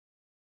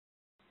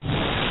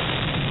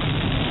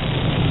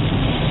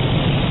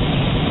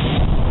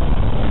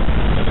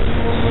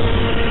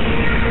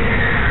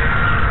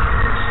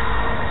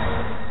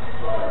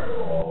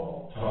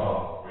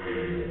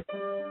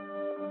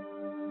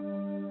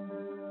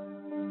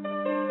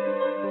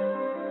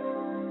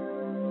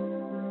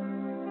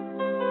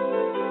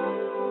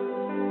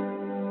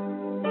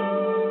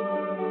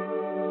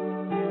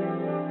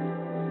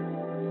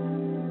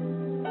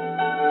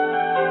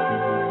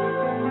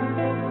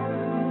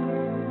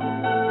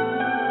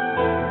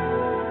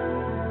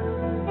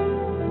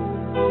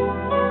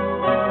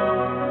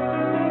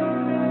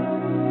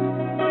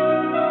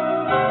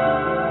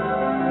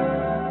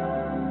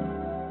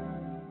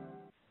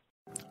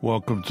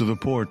Welcome to the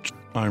Porch.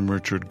 I'm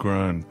Richard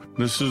Grun.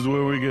 This is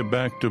where we get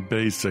back to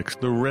basics,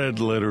 the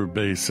red letter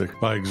basic,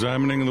 by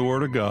examining the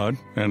Word of God,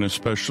 and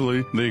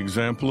especially the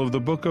example of the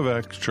Book of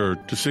Acts Church,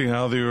 to see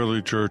how the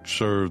early church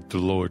served the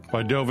Lord.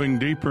 By delving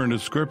deeper into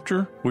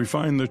Scripture, we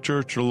find the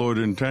church the Lord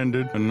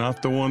intended and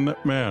not the one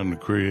that man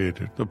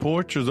created. The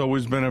Porch has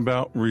always been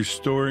about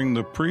restoring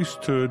the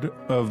priesthood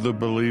of the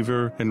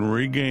believer and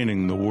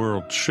regaining the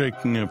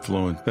world-shaking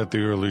influence that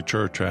the early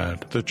church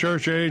had. The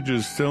church age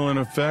is still in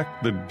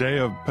effect. The day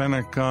of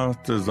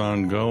Pentecost is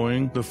ongoing.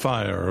 The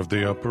fire of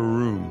the upper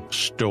room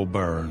still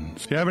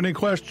burns. If you have any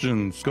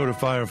questions, go to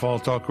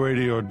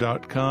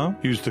firefalltalkradio.com,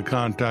 use the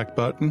contact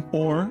button,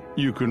 or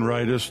you can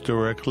write us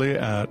directly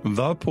at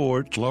the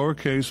Porch,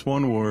 lowercase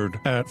one word,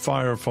 at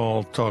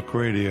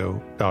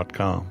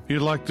firefalltalkradio.com. If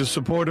you'd like to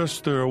support us,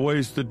 there are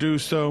ways to do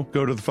so.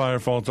 Go to the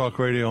Firefall Talk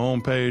Radio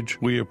homepage.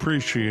 We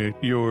appreciate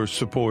your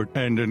support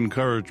and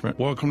encouragement.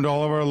 Welcome to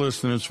all of our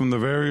listeners from the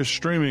various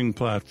streaming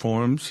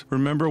platforms.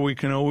 Remember, we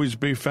can always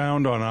be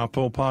found on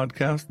Apple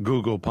Podcasts,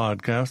 Google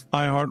Podcasts,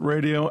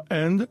 iHeartRadio,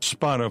 and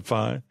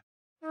Spotify.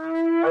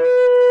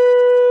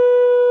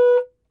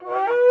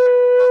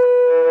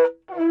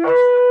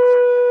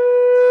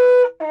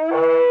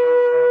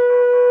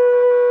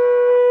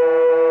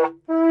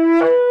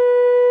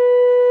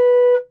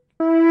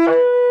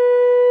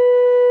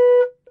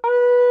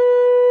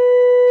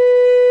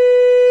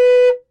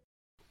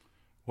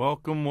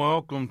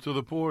 Welcome to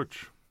the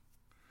Porch.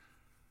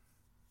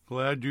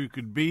 Glad you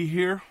could be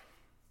here.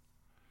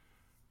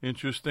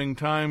 Interesting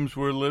times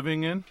we're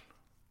living in.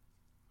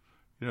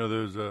 You know,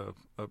 there's I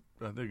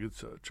think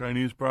it's a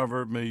Chinese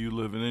proverb, may you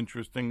live in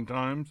interesting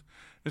times.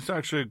 It's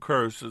actually a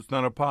curse. It's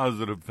not a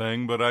positive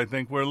thing, but I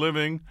think we're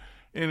living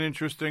in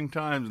interesting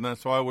times, and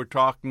that's why we're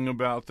talking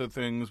about the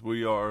things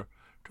we are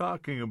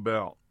talking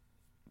about.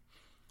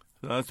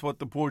 So that's what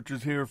the Porch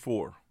is here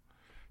for.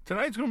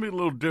 Tonight's going to be a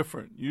little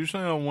different.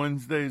 Usually on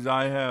Wednesdays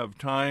I have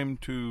time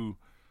to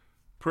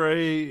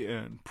pray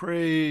and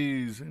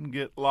praise and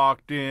get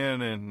locked in,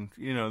 and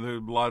you know,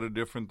 there's a lot of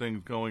different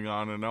things going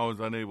on, and I was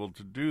unable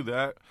to do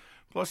that.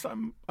 Plus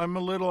I'm a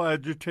little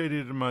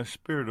agitated in my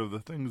spirit of the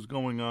things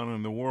going on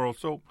in the world,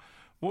 so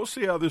we'll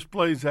see how this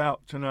plays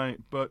out tonight.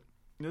 But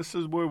this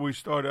is where we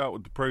start out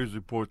with the praise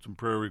reports and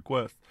prayer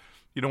requests.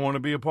 You don't want to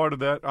be a part of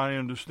that, I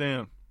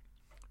understand.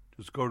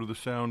 Just go to the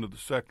sound of the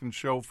second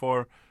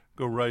shofar,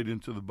 go right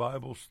into the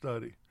Bible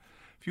study.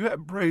 If you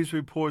have praise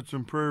reports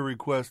and prayer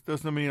requests,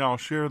 doesn't mean I'll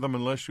share them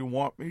unless you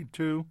want me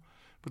to,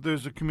 but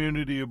there's a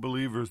community of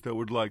believers that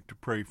would like to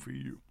pray for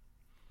you.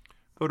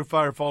 Go to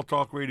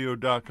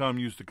firefalltalkradio.com,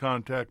 use the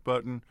contact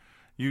button,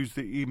 use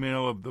the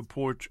email of the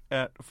Porch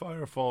at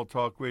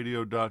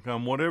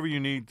firefalltalkradio.com. Whatever you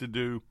need to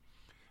do,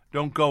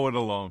 don't go it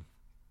alone.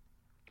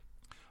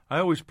 I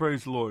always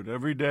praise the Lord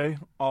every day,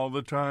 all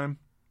the time,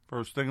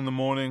 first thing in the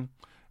morning.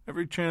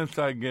 Every chance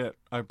I get,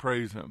 I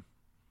praise Him.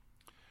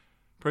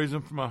 Praise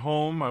Him for my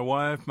home, my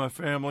wife, my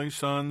family,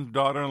 sons,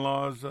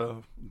 daughter-in-laws,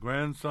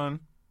 grandson,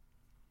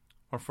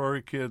 our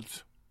furry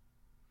kids,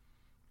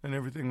 and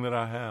everything that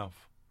I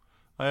have.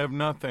 I have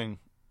nothing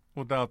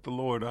without the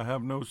Lord. I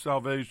have no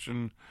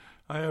salvation.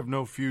 I have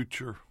no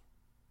future.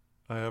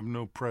 I have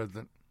no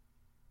present.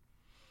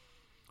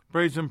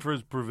 Praise Him for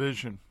His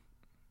provision.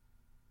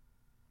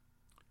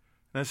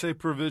 And I say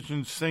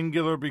provision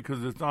singular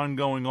because it's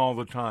ongoing all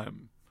the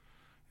time.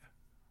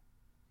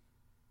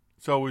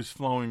 It's always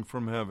flowing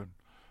from heaven.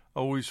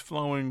 Always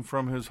flowing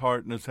from His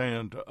heart and His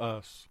hand to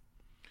us.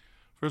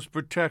 For His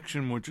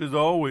protection, which is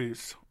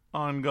always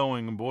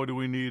ongoing, and boy do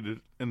we need it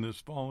in this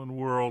fallen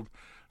world,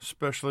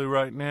 especially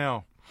right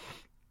now.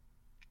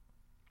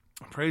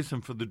 Praise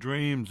Him for the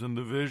dreams and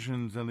the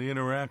visions and the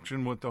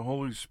interaction with the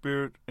Holy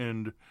Spirit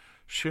and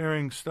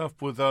sharing stuff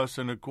with us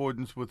in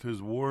accordance with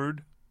His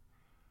Word.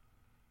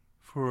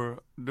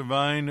 For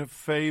divine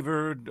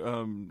favor,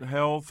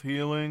 health,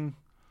 healing.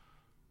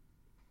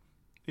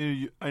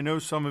 I know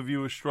some of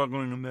you are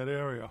struggling in that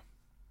area.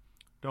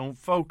 Don't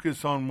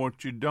focus on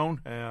what you don't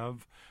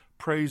have.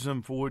 Praise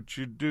Him for what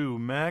you do.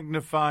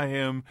 Magnify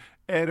Him,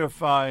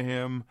 edify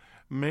Him.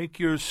 Make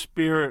your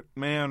spirit,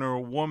 man or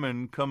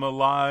woman, come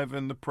alive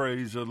in the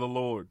praise of the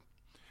Lord.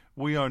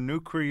 We are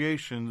new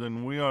creations,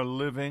 and we are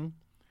living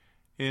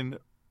in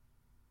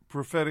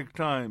prophetic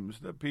times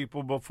that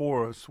people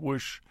before us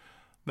wish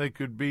they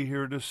could be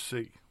here to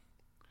see.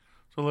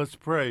 So let's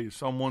pray.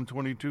 Psalm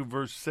 122,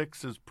 verse 6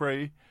 says,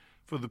 pray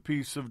for the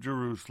peace of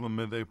Jerusalem.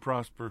 May they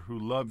prosper who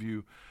love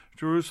you.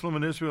 Jerusalem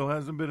and Israel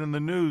hasn't been in the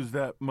news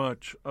that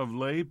much of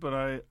late,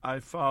 but I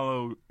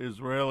follow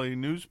Israeli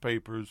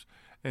newspapers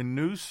and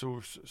news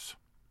sources.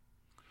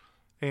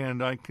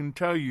 And I can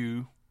tell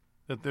you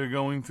that they're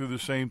going through the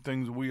same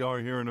things we are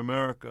here in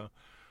America.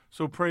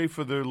 So pray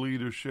for their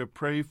leadership.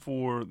 Pray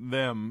for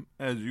them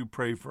as you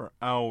pray for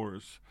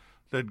ours,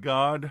 that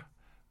God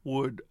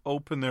would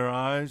open their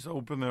eyes,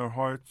 open their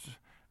hearts,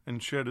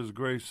 and shed His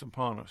grace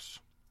upon us.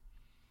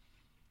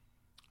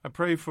 I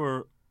pray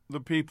for the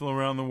people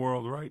around the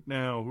world right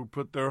now who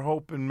put their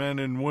hope in men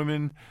and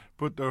women,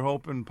 put their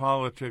hope in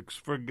politics,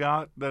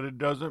 forgot that it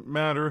doesn't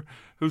matter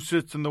who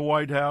sits in the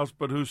White House,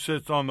 but who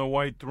sits on the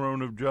white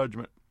throne of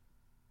judgment.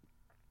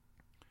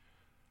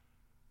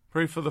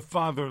 Pray for the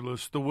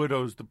fatherless, the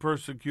widows, the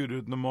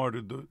persecuted, and the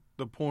martyred,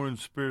 the poor in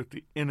spirit,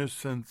 the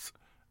innocents,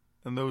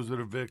 and those that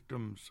are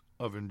victims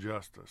of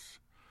injustice.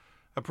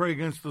 I pray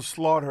against the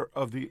slaughter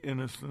of the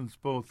innocents,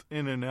 both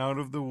in and out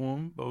of the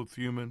womb, both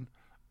human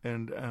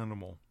and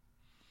animal,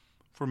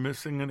 for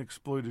missing and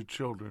exploited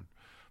children,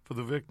 for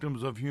the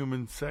victims of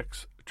human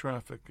sex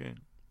trafficking.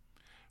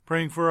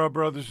 Praying for our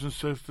brothers and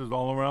sisters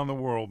all around the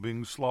world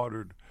being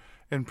slaughtered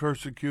and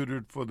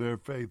persecuted for their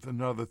faith,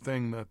 another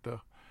thing that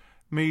the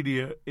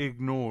media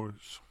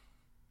ignores.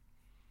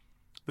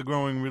 The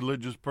growing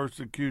religious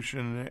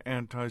persecution and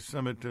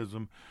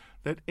anti-Semitism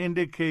that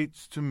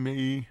indicates to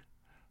me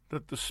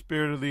that the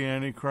spirit of the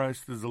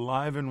Antichrist is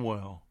alive and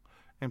well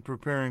and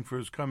preparing for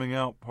his coming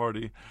out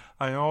party.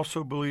 I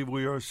also believe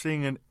we are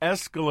seeing an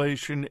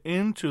escalation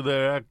into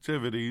their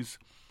activities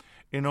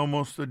in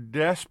almost a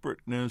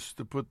desperateness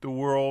to put the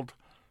world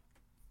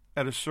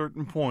at a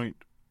certain point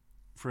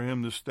for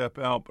him to step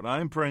out. But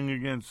I'm praying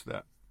against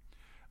that.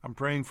 I'm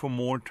praying for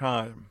more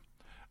time.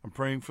 I'm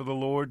praying for the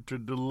Lord to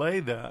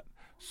delay that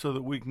so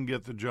that we can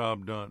get the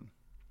job done.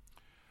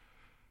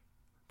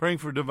 Praying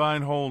for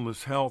divine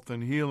wholeness, health,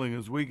 and healing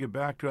as we get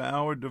back to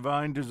our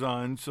divine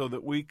design so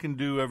that we can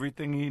do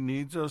everything he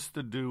needs us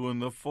to do in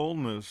the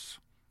fullness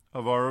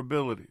of our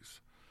abilities.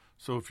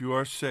 So if you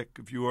are sick,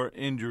 if you are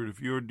injured, if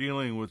you are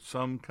dealing with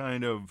some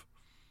kind of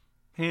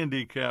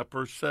handicap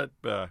or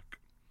setback,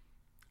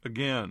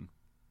 again,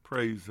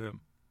 praise him,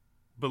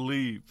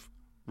 believe,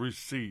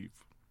 receive.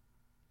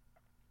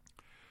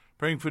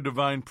 Praying for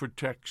divine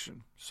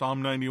protection,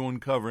 Psalm 91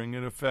 covering,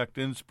 in effect,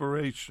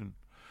 inspiration,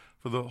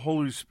 for the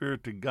Holy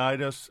Spirit to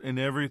guide us in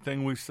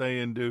everything we say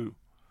and do.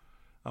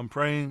 I'm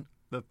praying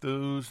that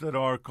those that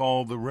are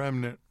called the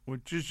remnant,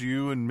 which is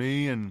you and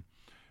me and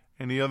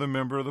any other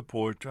member of the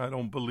Porch, I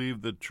don't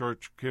believe the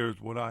church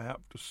cares what I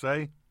have to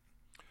say.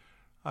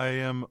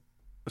 I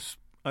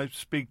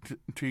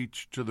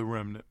teach to the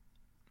remnant.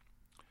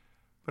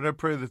 But I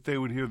pray that they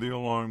would hear the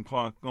alarm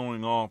clock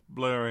going off,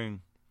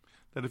 blaring,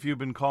 that if you've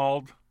been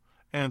called,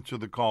 answer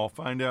the call.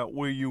 Find out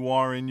where you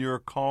are in your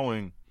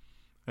calling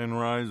and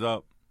rise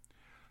up.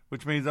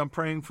 Which means I'm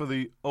praying for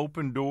the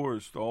open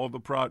doors to all the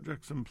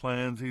projects and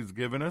plans he's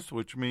given us,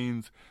 which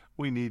means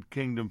we need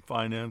kingdom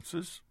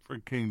finances for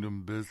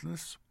kingdom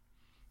business.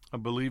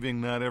 I'm believing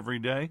that every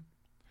day,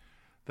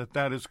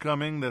 that is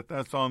coming,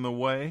 that's on the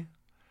way.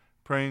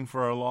 Praying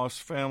for our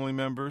lost family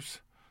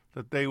members,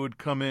 that they would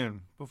come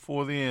in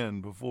before the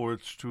end, before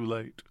it's too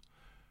late.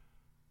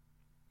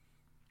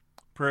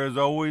 Prayers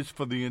always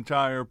for the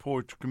entire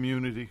Porch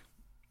community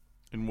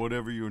in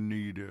whatever your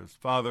need is.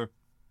 Father,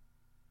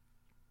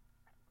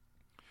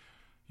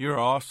 you're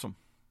awesome.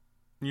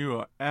 You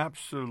are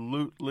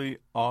absolutely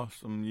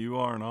awesome. You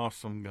are an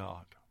awesome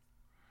God.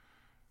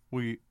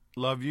 We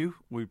love you.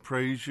 We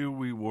praise you.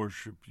 We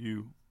worship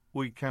you.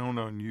 We count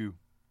on you.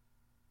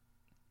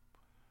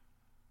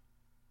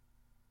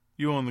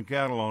 You own the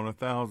cattle on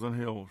 1,000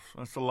 hills.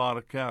 That's a lot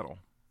of cattle.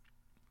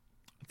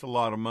 That's a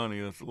lot of money.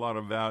 That's a lot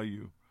of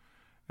value.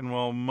 And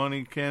while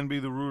money can be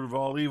the root of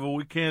all evil,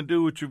 we can't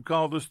do what you've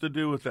called us to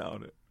do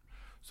without it.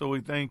 So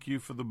we thank you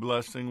for the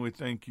blessing. We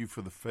thank you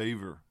for the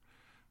favor.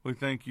 We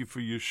thank you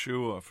for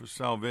Yeshua, for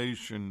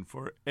salvation,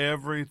 for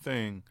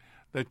everything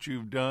that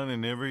you've done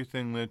and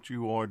everything that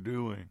you are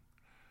doing.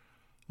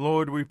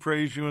 Lord, we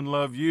praise you and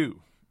love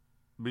you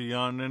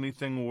beyond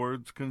anything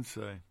words can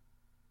say.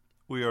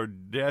 We are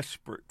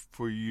desperate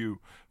for you,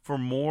 for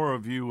more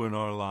of you in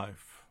our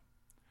life.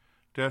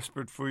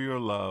 Desperate for your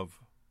love.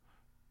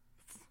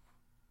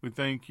 We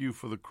thank you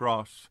for the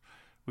cross.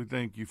 We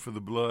thank you for the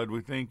blood.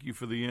 We thank you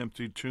for the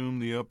empty tomb,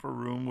 the upper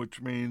room,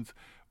 which means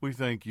we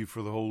thank you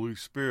for the Holy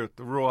Spirit,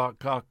 the Ruach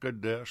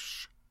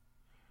HaKodesh,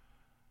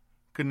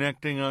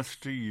 connecting us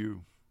to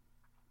you.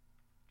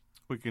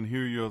 We can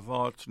hear your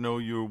thoughts, know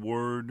your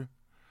word,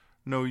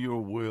 know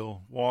your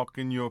will, walk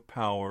in your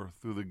power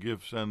through the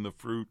gifts and the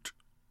fruit.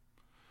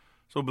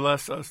 So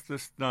bless us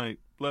this night.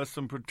 Bless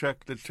and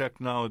protect the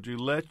technology.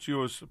 Let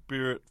your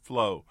spirit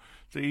flow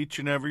to each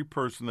and every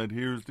person that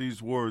hears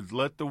these words.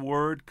 Let the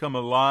word come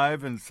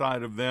alive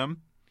inside of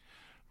them.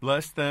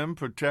 Bless them,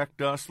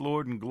 protect us,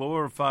 Lord, and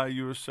glorify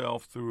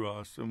yourself through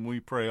us. And we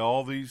pray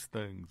all these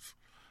things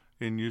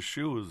in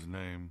Yeshua's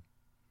name.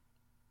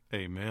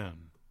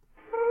 Amen.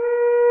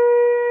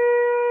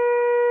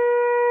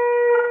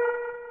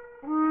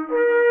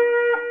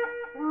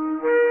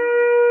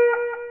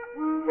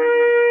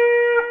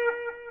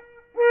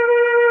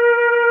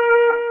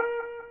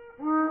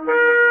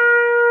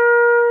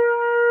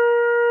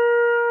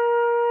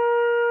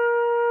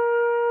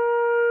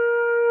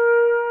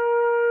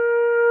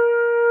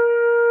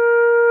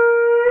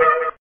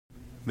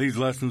 These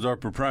lessons are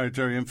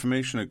proprietary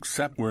information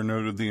except where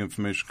noted the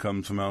information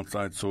comes from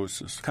outside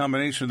sources. A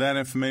combination of that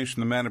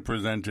information, the matter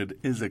presented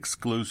is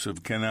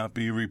exclusive, cannot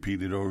be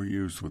repeated or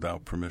used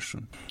without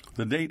permission.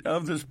 The date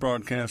of this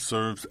broadcast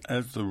serves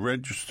as the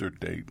registered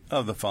date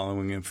of the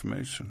following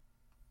information.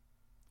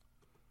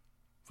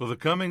 For the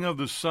coming of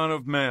the Son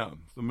of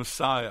Man, the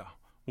Messiah,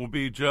 will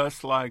be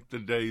just like the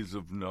days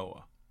of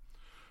Noah.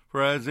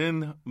 For as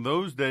in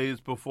those days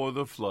before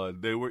the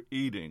flood, they were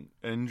eating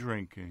and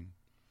drinking,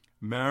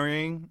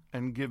 marrying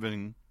and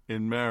giving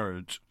in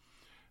marriage,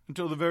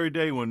 until the very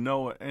day when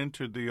Noah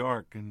entered the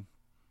ark, and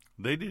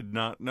they did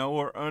not know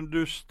or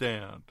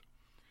understand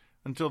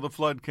until the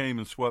flood came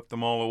and swept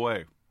them all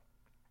away.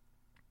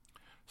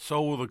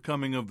 So will the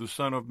coming of the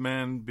Son of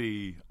Man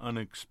be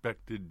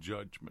unexpected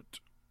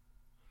judgment.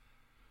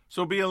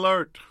 So be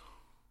alert,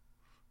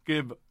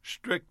 give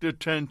strict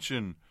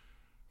attention,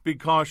 be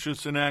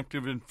cautious and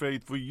active in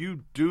faith, for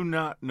you do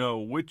not know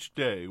which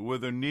day,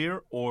 whether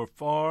near or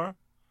far,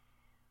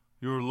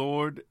 your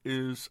Lord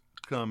is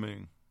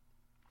coming.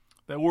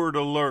 That word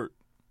alert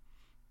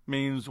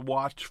means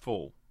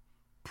watchful,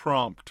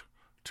 prompt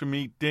to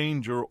meet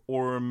danger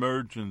or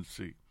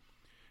emergency,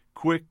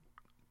 quick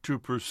to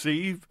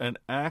perceive and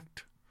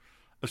act,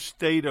 a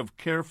state of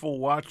careful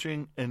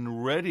watching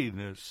and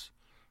readiness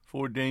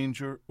for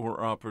danger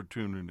or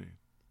opportunity.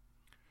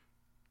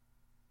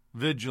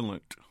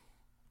 Vigilant,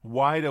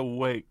 wide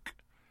awake,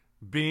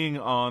 being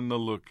on the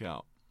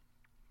lookout.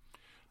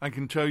 I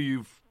can tell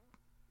you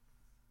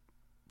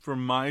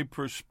from my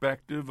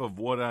perspective of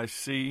what I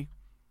see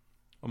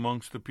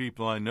amongst the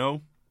people I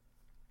know,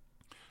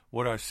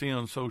 what I see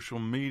on social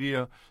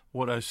media,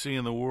 what I see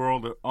in the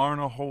world, there aren't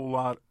a whole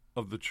lot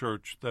of the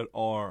church that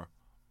are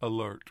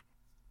alert.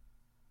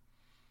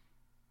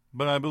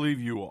 But I believe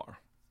you are.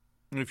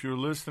 And if you're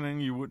listening,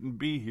 you wouldn't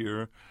be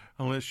here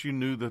unless you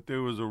knew that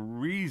there was a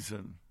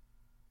reason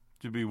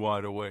to be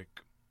wide awake.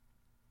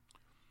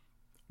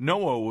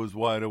 Noah was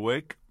wide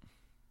awake.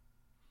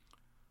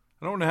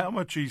 I don't know how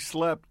much he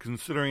slept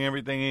considering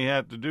everything he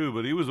had to do,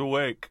 but he was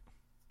awake.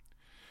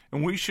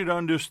 And we should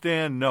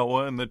understand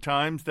Noah and the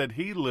times that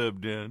he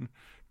lived in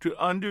to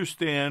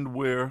understand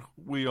where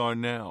we are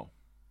now,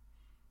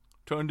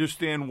 to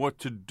understand what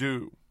to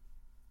do.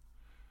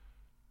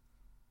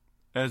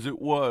 As it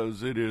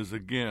was, it is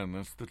again.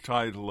 That's the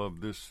title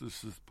of this.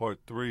 This is part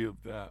 3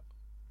 of that.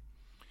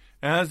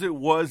 As it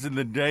was in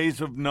the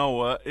days of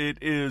Noah, it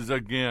is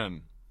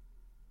again.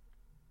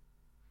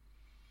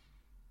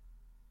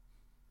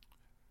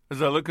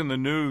 As I look in the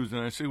news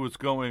and I see what's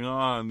going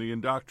on, the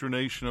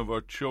indoctrination of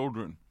our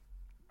children,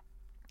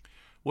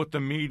 what the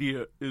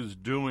media is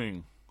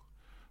doing,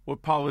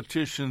 what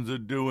politicians are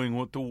doing,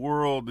 what the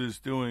world is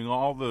doing,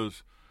 all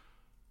those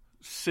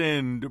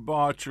sin,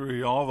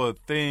 debauchery, all the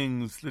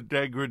things, the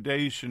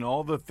degradation,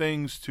 all the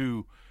things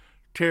to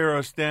tear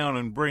us down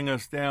and bring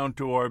us down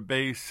to our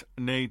base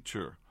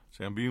nature.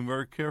 See, I'm being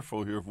very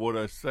careful here of what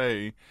I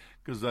say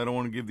because I don't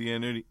want to give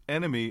the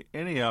enemy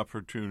any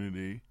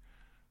opportunity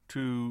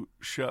to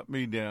shut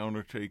me down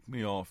or take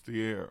me off the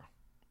air.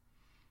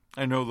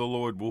 I know the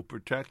Lord will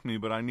protect me,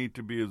 but I need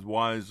to be as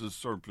wise as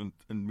serpent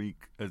and meek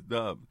as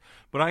dove.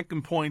 But I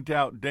can point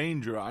out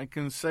danger. I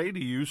can say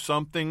to you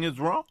something is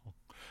wrong.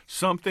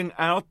 Something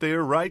out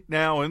there right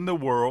now in the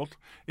world,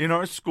 in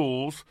our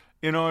schools,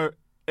 in our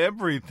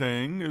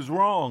everything is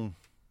wrong.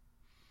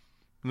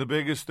 And the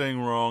biggest thing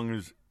wrong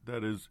is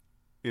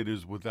it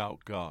is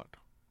without God.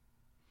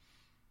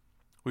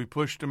 We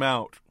pushed him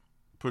out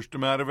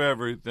of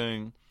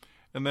everything,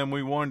 and then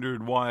we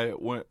wondered why it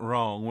went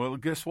wrong. Well,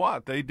 guess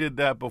what? They did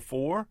that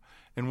before,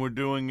 and we're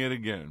doing it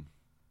again.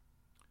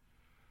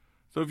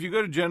 So if you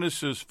go to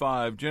Genesis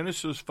 5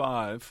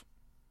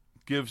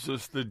 gives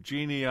us the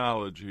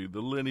genealogy, the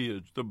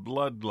lineage, the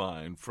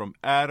bloodline from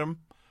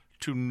Adam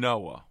to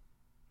Noah.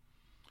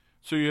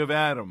 So you have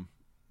Adam,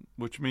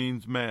 which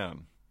means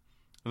man.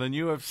 And then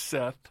you have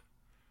Seth,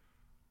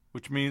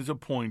 which means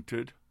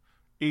appointed.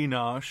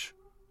 Enosh,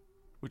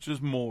 which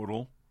is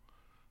mortal.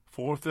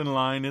 4th in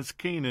line is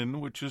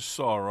Kenan, which is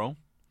sorrow.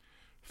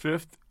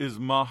 5th is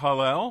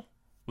Mahalalel,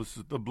 which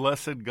is the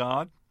blessed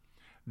God.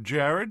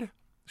 Jared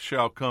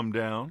shall come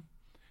down.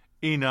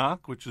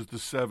 Enoch, which is the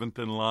 7th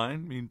in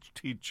line, means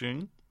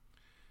teaching.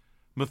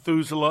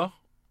 Methuselah,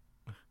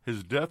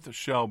 his death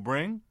shall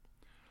bring.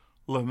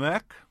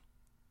 Lamech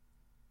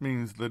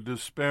means the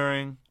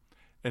despairing.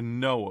 And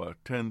Noah,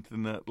 10th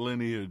in that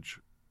lineage,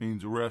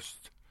 means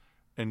rest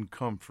and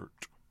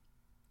comfort.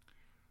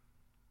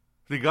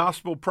 The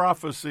gospel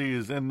prophecy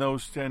is in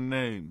those 10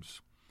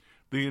 names.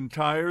 The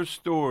entire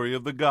story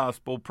of the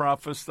gospel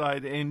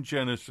prophesied in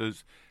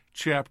Genesis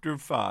chapter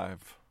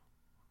 5.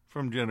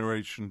 From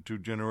generation to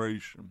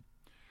generation.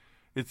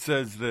 It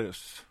says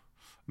this,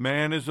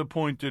 man is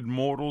appointed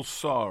mortal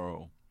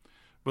sorrow,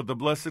 but the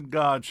blessed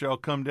God shall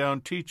come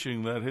down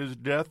teaching that his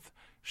death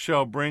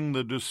shall bring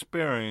the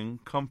despairing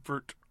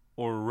comfort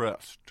or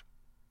rest.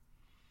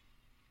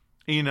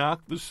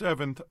 Enoch, the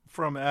 7th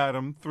from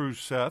Adam through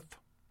Seth.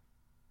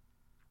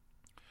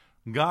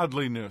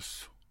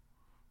 Godliness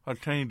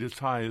attained its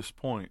highest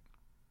point.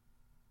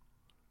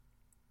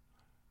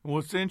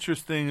 What's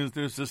interesting is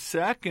there's a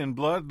second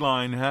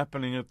bloodline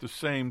happening at the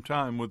same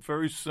time with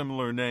very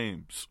similar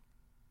names.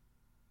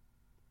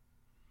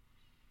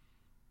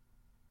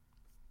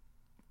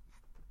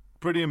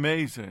 Pretty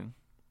amazing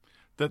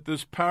that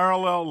this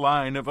parallel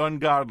line of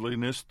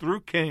ungodliness through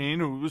Cain,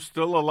 who was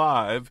still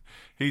alive,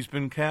 he's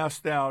been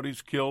cast out,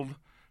 he's killed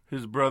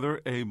his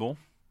brother Abel,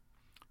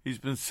 he's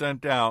been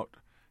sent out,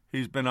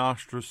 he's been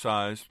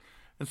ostracized,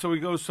 and so he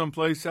goes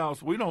someplace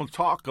else. We don't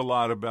talk a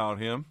lot about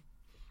him.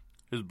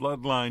 His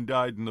bloodline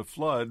died in the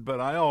flood,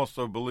 but I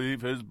also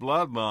believe his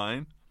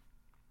bloodline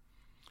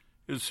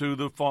is who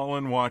the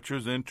fallen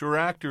watchers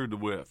interacted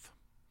with.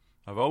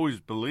 I've always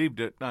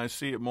believed it, and I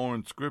see it more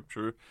in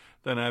Scripture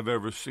than I've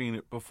ever seen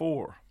it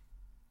before.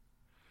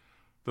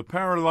 The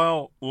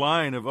parallel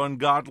line of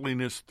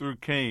ungodliness through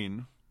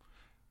Cain,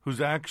 whose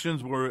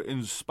actions were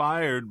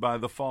inspired by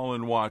the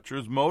fallen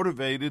watchers,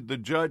 motivated the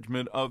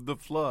judgment of the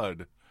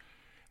flood.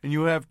 And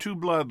you have two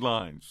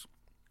bloodlines,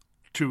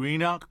 two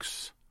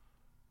Enochs,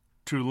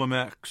 two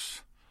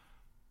Lamechs,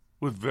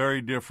 with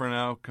very different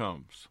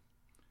outcomes.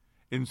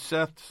 In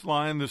Seth's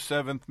line, the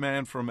seventh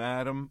man from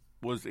Adam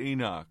was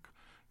Enoch.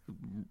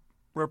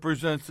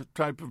 Represents a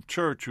type of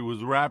church who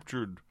was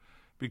raptured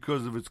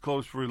because of its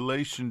close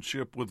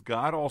relationship with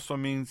God. Also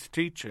means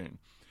teaching.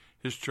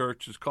 His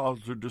church is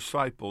called to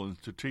disciple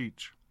and to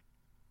teach.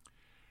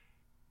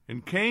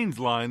 In Cain's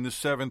line, the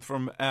seventh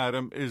from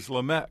Adam is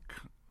Lamech.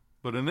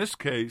 But in this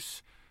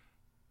case,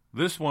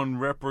 this one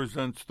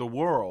represents the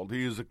world.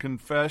 He is a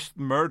confessed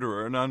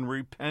murderer, an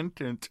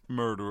unrepentant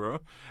murderer,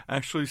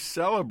 actually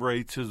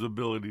celebrates his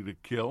ability to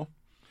kill,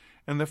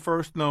 and the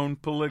first known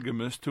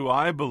polygamist who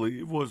I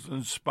believe was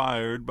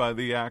inspired by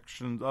the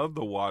actions of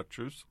the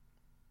watchers.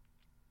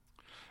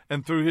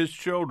 And through his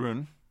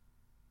children,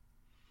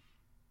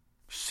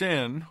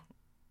 sin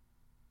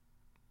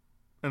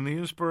and the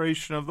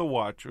inspiration of the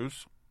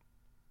watchers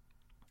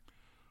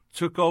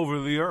took over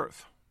the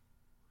earth.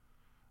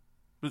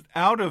 But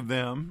out of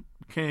them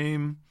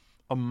came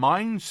a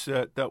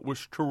mindset that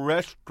was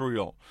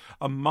terrestrial,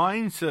 a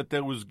mindset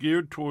that was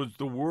geared towards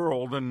the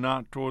world and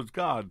not towards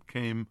God.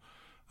 Came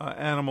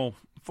animal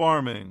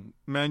farming,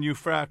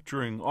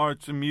 manufacturing,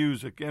 arts and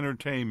music,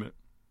 entertainment.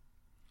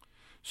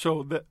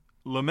 So that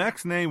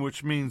Lamech's name,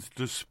 which means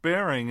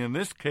despairing, in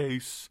this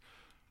case,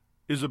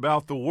 is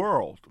about the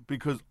world,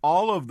 because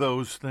all of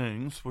those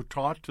things were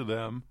taught to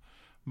them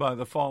by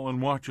the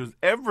fallen watchers.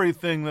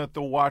 Everything that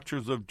the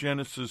watchers of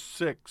Genesis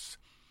 6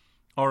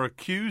 are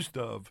accused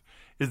of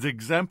is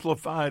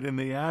exemplified in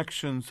the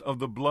actions of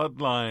the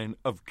bloodline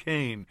of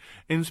Cain.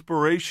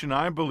 Inspiration,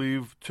 I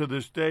believe, to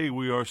this day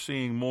we are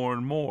seeing more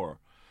and more.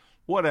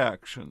 What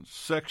actions?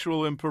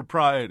 Sexual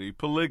impropriety,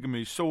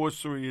 polygamy,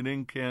 sorcery, and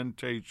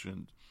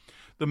incantations.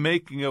 The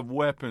making of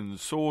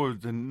weapons,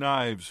 swords, and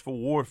knives for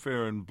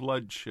warfare and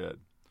bloodshed.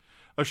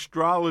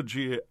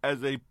 Astrology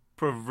as a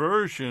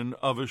perversion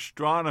of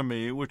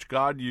astronomy, which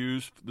God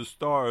used the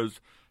stars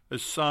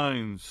as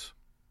signs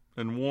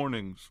and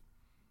warnings.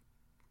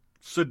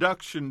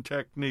 Seduction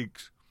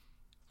techniques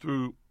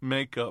through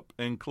makeup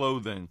and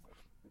clothing,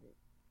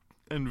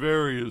 and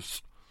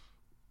various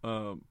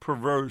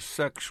perverse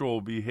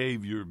sexual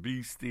behavior,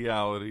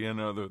 bestiality, and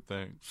other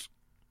things.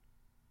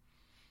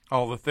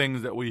 All the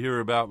things that we hear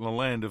about in the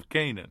land of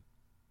Canaan.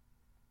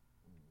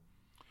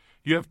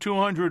 You have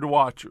 200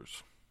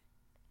 watchers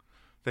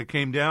that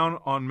came down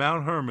on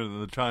Mount Hermon in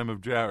the time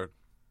of Jared.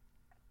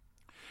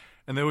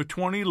 And there were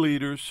 20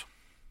 leaders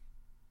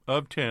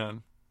of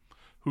 10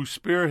 who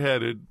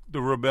spearheaded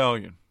the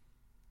rebellion.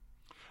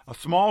 A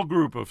small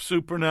group of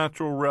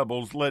supernatural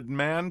rebels led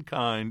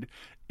mankind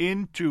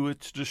into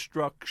its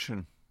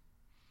destruction,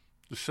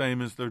 the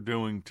same as they're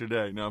doing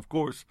today. Now, of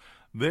course,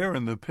 they're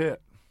in the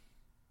pit,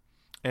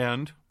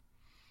 and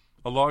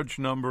a large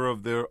number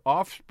of their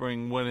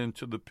offspring went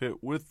into the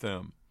pit with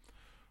them,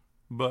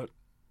 but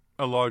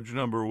a large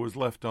number was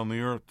left on the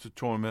earth to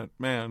torment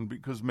man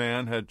because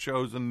man had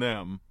chosen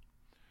them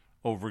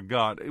over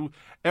God.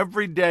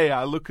 Every day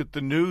I look at the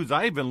news.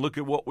 I even look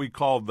at what we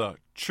call the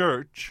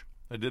church.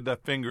 I did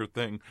that finger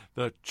thing,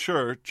 the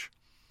church,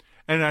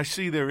 and I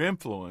see their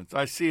influence.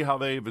 I see how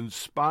they've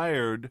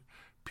inspired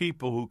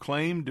people who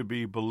claim to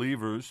be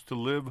believers to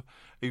live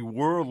a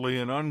worldly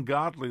and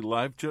ungodly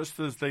life just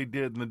as they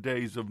did in the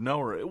days of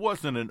Noah. It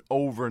wasn't an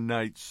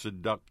overnight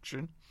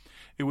seduction.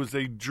 It was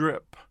a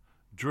drip,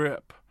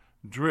 drip,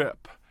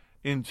 drip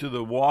into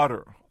the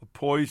water of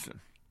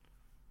poison.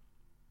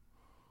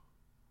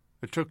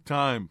 It took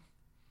time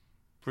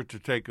for it to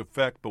take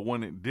effect, but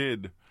when it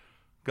did,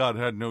 God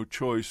had no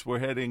choice. We're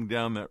heading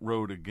down that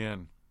road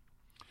again.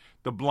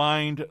 The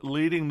blind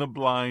leading the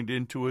blind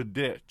into a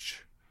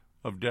ditch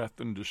of death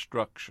and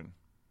destruction.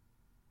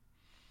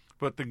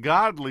 But the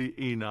godly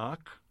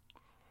Enoch,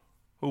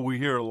 who we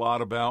hear a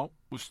lot about,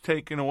 was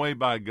taken away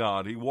by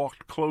God. He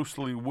walked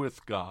closely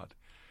with God,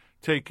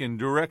 taken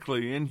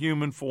directly in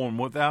human form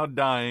without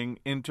dying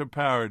into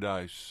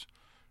paradise,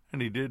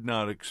 and he did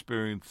not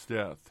experience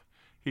death.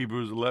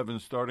 Hebrews 11,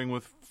 starting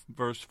with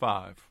verse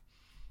 5.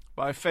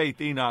 By faith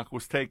Enoch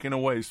was taken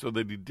away so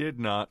that he did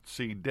not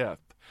see death,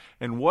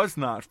 and was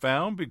not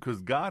found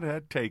because God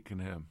had taken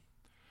him.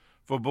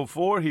 For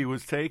before he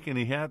was taken,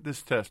 he had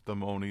this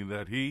testimony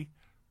that he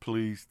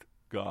pleased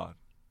God.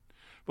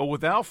 But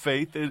without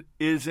faith it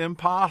is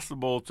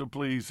impossible to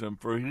please him,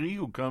 for he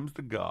who comes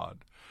to God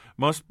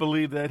must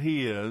believe that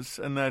he is,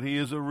 and that he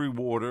is a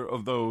rewarder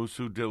of those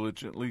who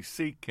diligently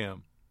seek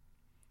him.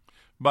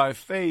 By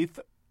faith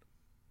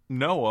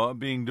Noah,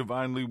 being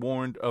divinely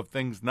warned of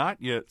things not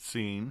yet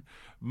seen,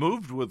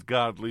 moved with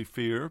godly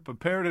fear,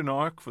 prepared an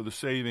ark for the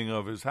saving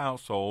of his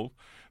household,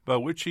 by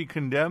which he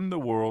condemned the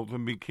world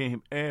and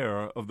became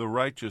heir of the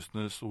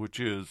righteousness which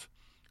is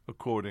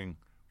according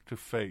to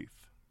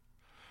faith.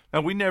 Now,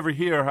 we never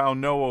hear how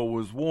Noah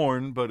was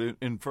warned, but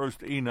in 1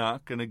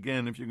 Enoch, and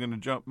again, if you're going to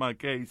jump my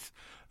case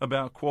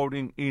about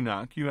quoting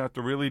Enoch, you have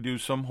to really do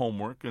some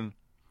homework, and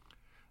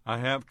I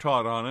have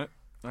taught on it.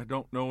 I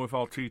don't know if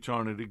I'll teach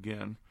on it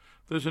again.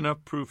 There's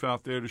enough proof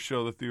out there to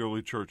show that the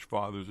early church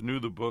fathers knew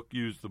the book,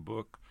 used the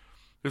book.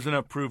 There's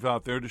enough proof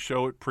out there to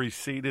show it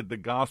preceded the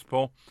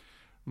gospel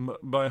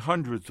by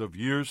hundreds of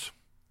years,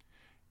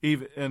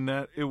 even and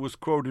that it was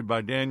quoted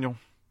by Daniel,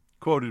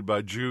 quoted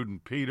by Jude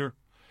and Peter.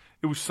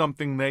 It was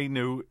something they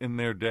knew in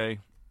their day,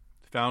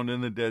 found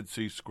in the Dead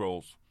Sea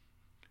Scrolls.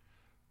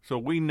 So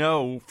we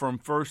know from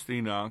 1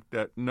 Enoch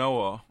that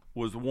Noah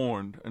was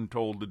warned and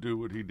told to do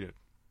what he did.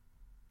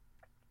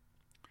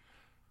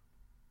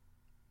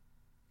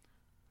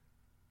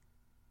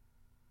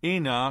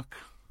 Enoch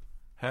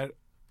had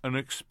an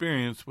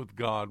experience with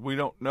God. We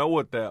don't know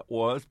what that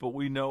was, but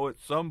we know at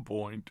some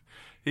point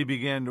he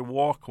began to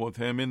walk with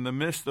him in the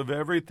midst of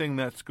everything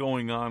that's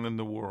going on in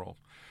the world,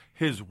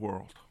 his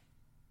world.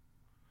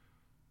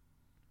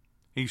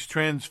 He's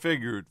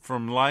transfigured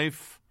from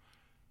life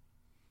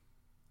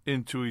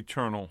into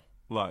eternal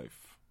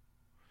life.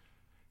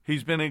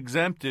 He's been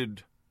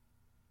exempted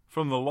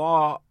from the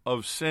law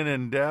of sin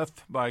and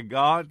death by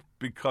God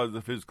because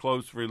of his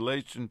close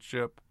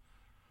relationship.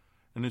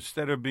 And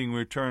instead of being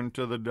returned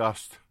to the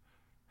dust,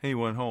 he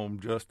went home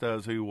just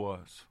as he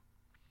was.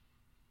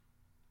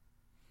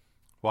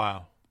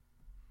 Wow.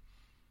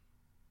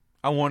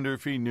 I wonder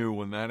if he knew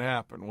when that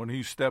happened, when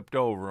he stepped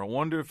over. I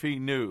wonder if he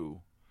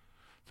knew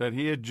that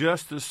he had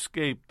just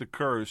escaped the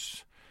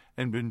curse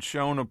and been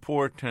shown a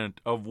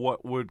portent of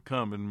what would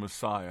come in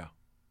Messiah.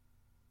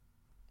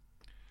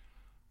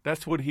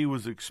 That's what he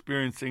was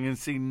experiencing. And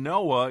see,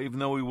 Noah, even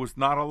though he was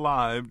not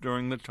alive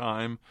during the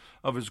time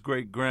of his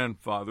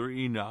great-grandfather,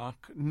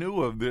 Enoch,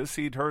 knew of this.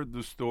 He'd heard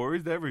the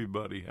stories.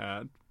 Everybody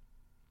had.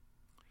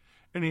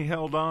 And he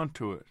held on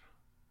to it.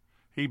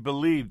 He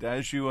believed,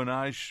 as you and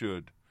I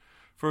should.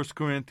 1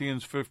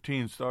 Corinthians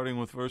 15, starting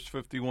with verse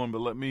 51,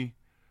 but let me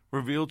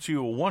reveal to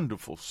you a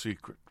wonderful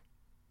secret.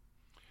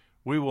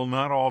 We will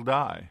not all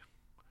die,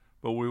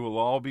 but we will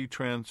all be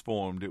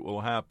transformed. It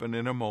will happen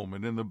in a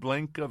moment, in the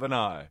blink of an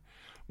eye.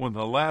 When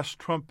the last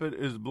trumpet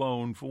is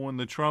blown, for when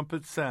the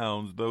trumpet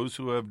sounds, those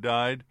who have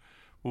died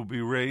will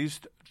be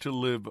raised to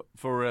live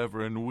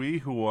forever, and we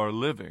who are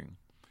living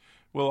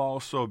will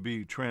also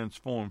be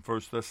transformed.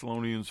 1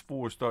 Thessalonians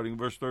 4, starting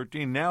verse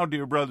 13. Now,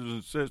 dear brothers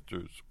and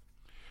sisters,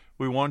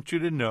 we want you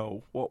to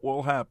know what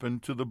will happen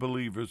to the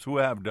believers who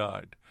have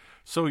died,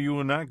 so you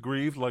will not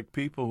grieve like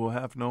people who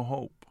have no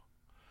hope.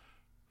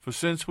 For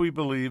since we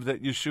believe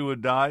that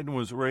Yeshua died and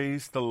was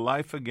raised to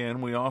life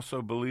again, we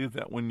also believe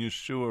that when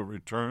Yeshua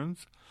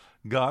returns,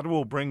 God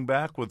will bring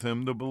back with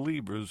him the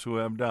believers who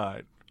have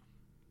died.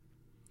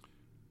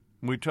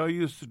 We tell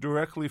you this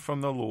directly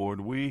from the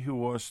Lord. We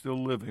who are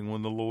still living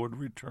when the Lord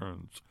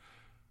returns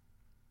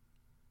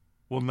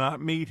will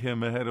not meet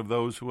him ahead of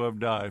those who have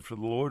died, for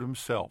the Lord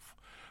himself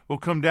will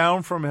come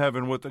down from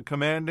heaven with a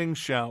commanding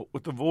shout,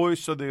 with the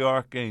voice of the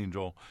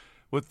archangel,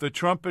 with the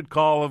trumpet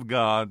call of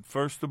God.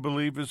 First the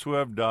believers who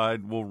have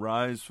died will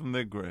rise from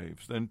their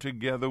graves. Then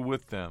together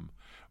with them,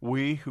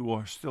 we who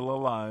are still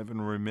alive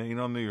and remain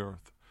on the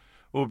earth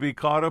will be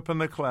caught up in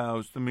the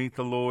clouds to meet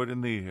the Lord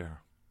in the air.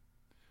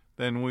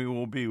 Then we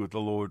will be with the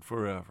Lord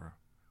forever.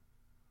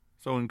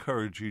 So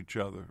encourage each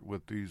other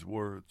with these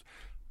words.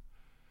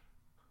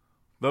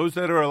 Those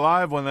that are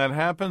alive when that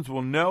happens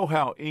will know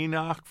how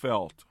Enoch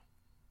felt.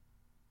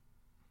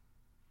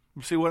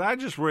 See, what I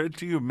just read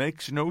to you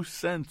makes no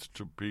sense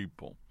to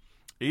people,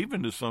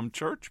 even to some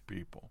church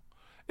people.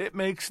 It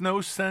makes no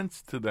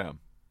sense to them.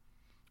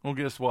 Well,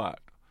 guess what?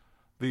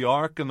 The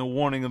ark and the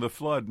warning of the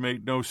flood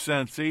made no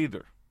sense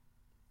either.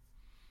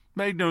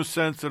 Made no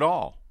sense at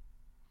all.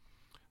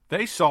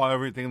 They saw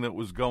everything that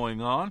was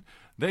going on.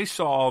 They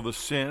saw all the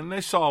sin. They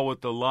saw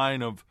what the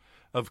line of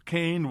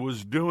Cain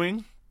was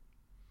doing.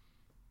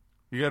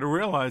 You got to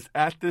realize,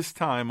 at this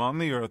time on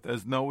the earth,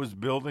 as Noah's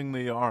building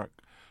the ark,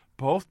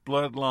 both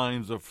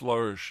bloodlines are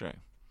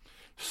flourishing.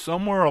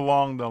 Somewhere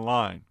along the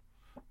line,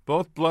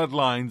 both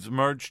bloodlines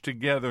merged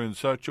together in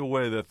such a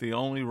way that the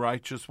only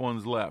righteous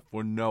ones left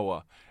were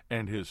Noah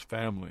and his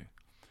family.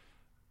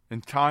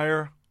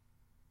 Entire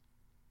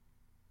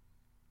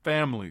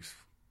families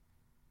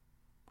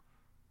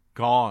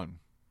gone.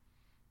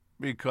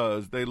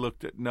 because they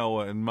looked at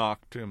Noah and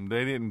mocked him.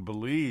 They didn't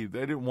believe.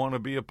 They didn't want to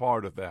be a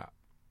part of that.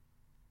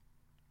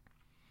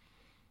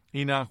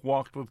 Enoch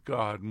walked with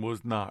God and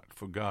was not,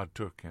 for God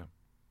took him.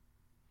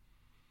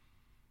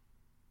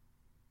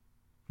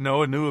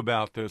 Noah knew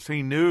about this.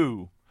 He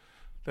knew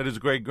that his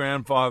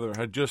great-grandfather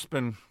had just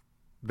been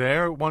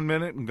there one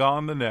minute and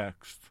gone the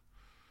next.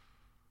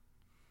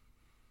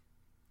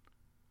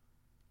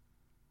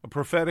 A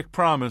prophetic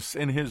promise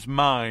in his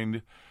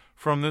mind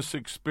from this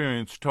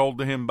experience told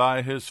to him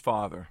by his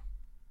father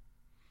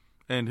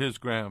and his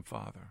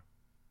grandfather.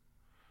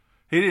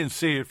 He didn't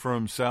see it for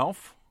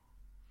himself.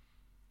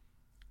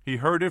 He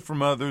heard it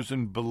from others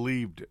and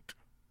believed it.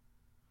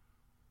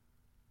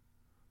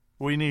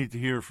 We need to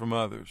hear from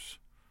others.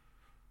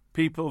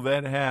 People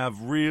that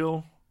have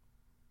real,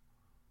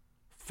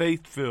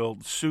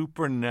 faith-filled,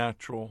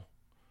 supernatural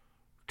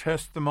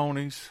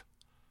testimonies,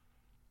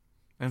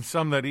 and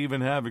some that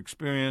even have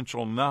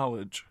experiential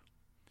knowledge,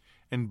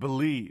 and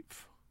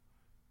believe.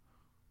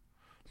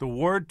 The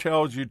Word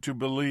tells you to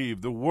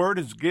believe. The Word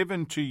is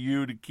given to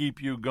you to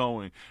keep you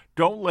going.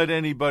 Don't let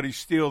anybody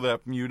steal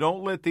that from you.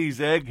 Don't let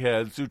these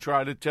eggheads who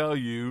try to tell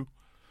you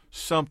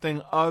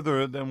something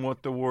other than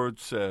what the Word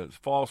says.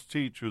 False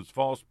teachers,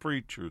 false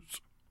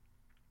preachers.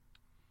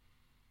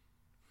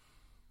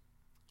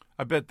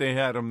 I bet they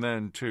had them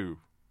then, too.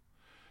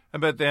 I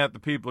bet they had the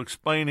people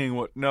explaining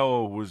what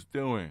Noah was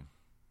doing,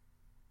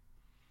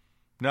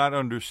 not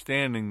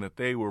understanding that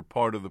they were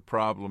part of the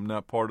problem,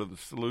 not part of the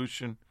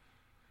solution.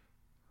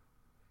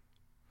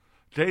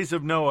 Days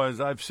of Noah, as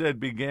I've said,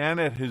 began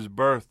at his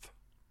birth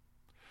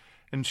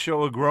and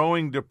show a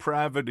growing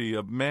depravity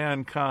of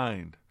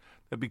mankind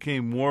that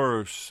became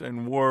worse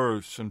and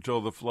worse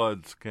until the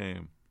floods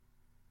came.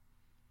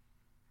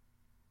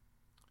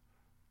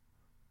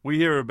 We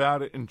hear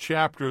about it in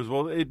chapters.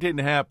 Well, it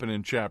didn't happen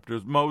in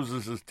chapters.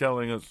 Moses is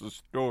telling us a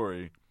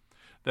story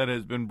that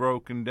has been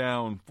broken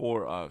down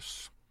for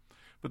us.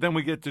 But then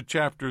we get to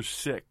chapter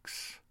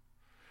 6,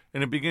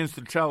 and it begins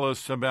to tell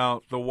us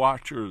about the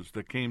watchers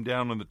that came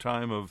down in the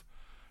time of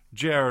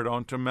Jared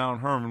onto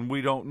Mount Hermon.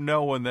 We don't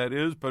know when that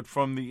is, but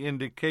from the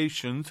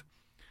indications,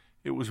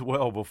 it was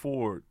well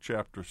before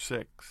chapter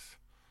 6.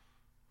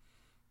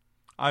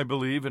 I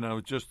believe, and I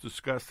was just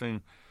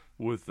discussing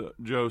with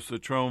Joe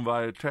Citrone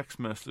via text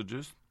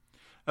messages,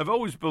 I've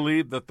always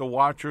believed that the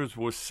watchers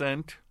were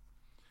sent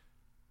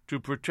to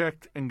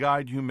protect and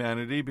guide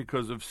humanity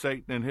because of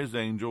Satan and his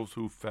angels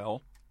who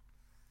fell.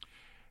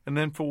 And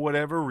then for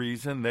whatever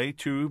reason, they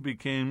too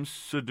became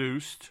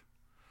seduced.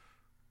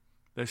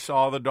 They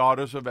saw the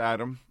daughters of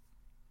Adam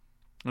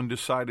and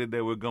decided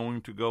they were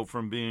going to go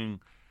from being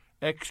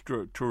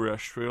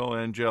extraterrestrial,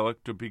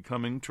 angelic, to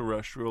becoming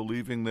terrestrial,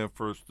 leaving their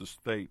first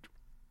estate.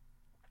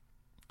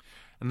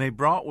 And they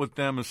brought with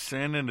them a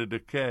sin and a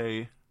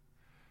decay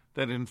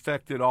that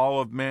infected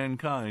all of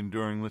mankind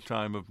during the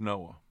time of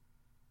Noah.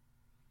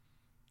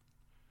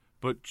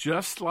 But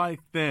just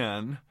like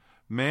then,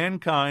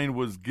 mankind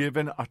was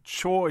given a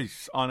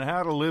choice on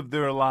how to live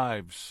their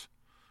lives.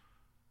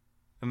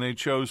 And they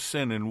chose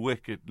sin and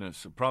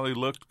wickedness. It probably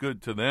looked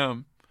good to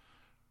them.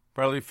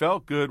 Probably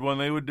felt good when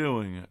they were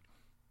doing it.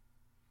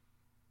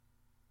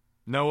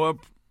 Noah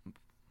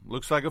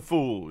looks like a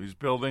fool. He's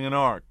building an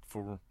ark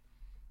for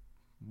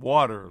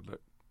water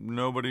that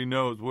nobody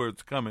knows where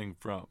it's coming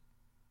from.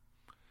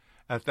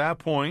 At that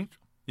point,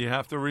 you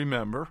have to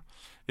remember,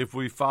 if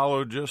we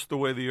follow just the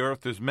way the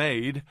earth is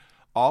made,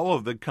 all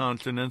of the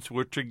continents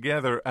were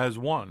together as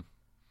one.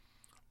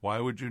 Why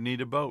would you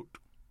need a boat?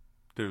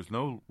 There's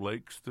no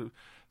lakes,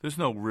 there's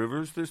no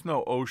rivers, there's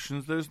no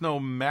oceans, there's no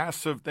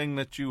massive thing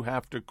that you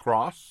have to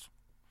cross.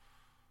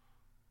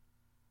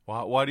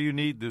 Why do you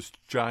need this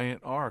giant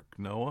ark,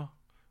 Noah?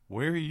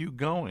 Where are you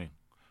going?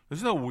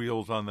 There's no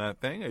wheels on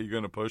that thing. Are you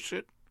going to push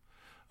it?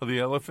 Are the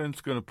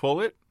elephants going to pull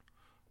it?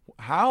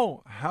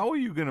 How are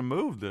you going to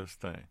move this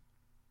thing?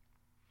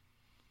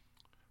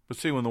 But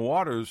see, when the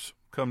waters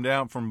come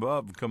down from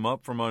above and come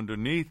up from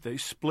underneath, they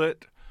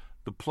split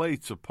the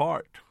plates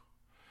apart.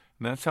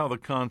 And that's how the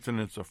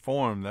continents are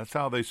formed. That's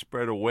how they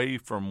spread away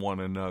from one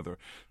another.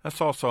 That's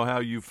also how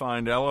you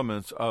find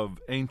elements of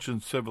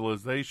ancient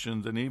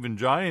civilizations and even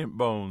giant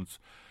bones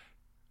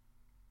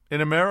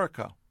in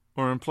America,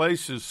 or in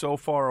places so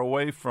far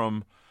away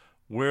from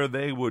where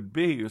they would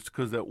be. It's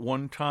because at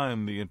one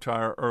time the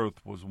entire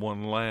earth was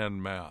one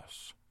land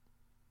mass.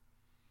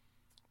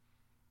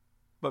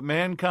 But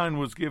mankind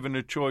was given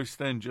a choice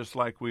then, just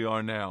like we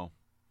are now.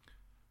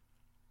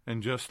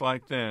 And just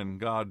like then,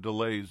 God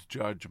delays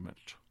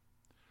judgment.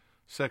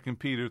 2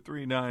 Peter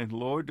 3:9,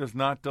 Lord does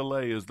not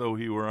delay as though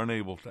he were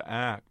unable to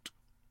act.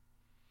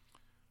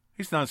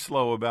 He's not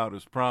slow about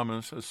his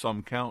promise, as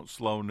some count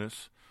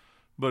slowness,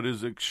 but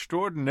is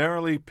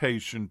extraordinarily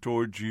patient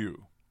towards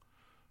you,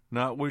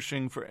 not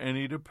wishing for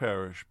any to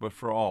perish, but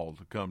for all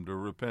to come to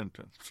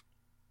repentance.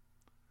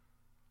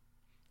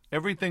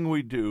 Everything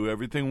we do,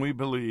 everything we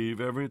believe,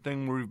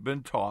 everything we've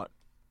been taught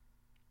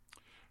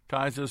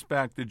ties us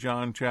back to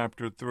John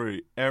chapter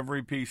 3.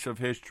 Every piece of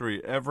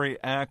history,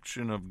 every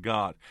action of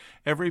God,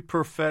 every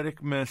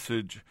prophetic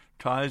message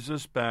ties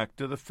us back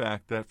to the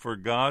fact that for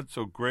God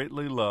so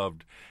greatly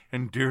loved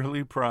and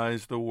dearly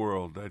prized the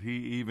world that he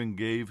even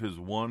gave his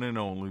one and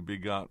only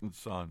begotten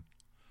Son,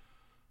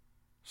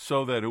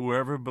 so that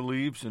whoever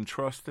believes and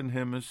trusts in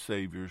him as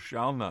Savior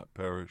shall not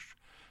perish,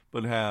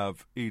 but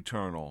have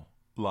eternal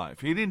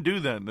life. He didn't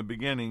do that in the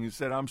beginning. He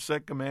said, I'm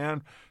sick of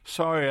man.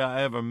 Sorry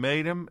I ever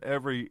made him.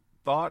 Every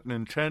thought and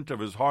intent of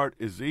his heart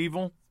is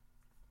evil.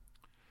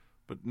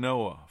 But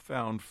Noah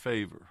found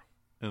favor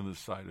in the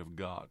sight of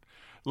God.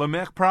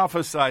 Lamech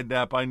prophesied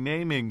that by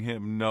naming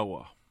him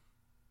Noah.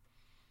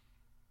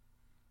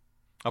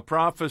 A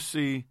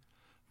prophecy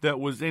that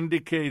was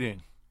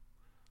indicating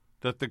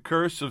that the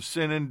curse of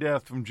sin and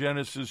death from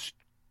Genesis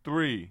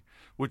 3,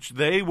 which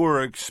they were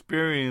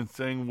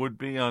experiencing, would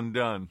be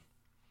undone.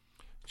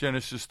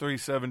 Genesis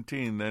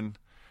 3:17, then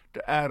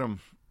to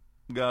Adam,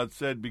 God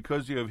said,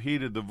 because you have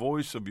heeded the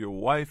voice of your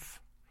wife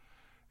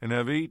and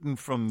have eaten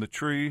from the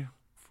tree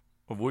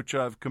of which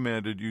I have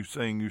commanded you,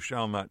 saying you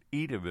shall not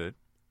eat of it,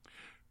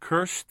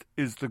 cursed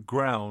is the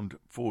ground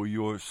for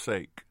your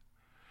sake.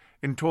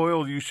 In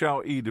toil you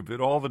shall eat of it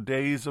all the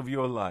days of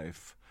your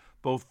life.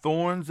 Both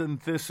thorns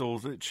and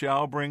thistles it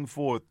shall bring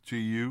forth to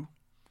you.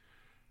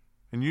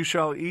 And you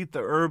shall eat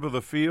the herb of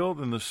the field,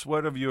 and the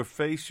sweat of your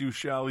face you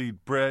shall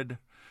eat bread,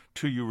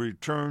 till you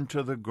return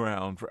to the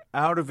ground. For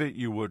out of it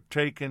you were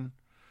taken,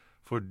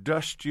 for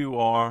dust you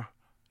are,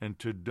 and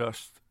to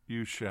dust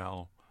you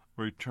shall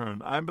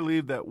return. I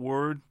believe that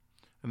word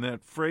and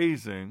that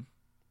phrasing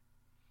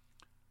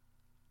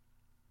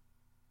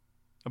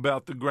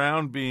about the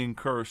ground being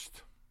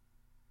cursed,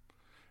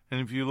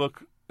 and if you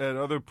look at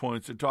other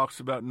points, it talks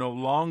about no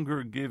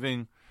longer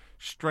giving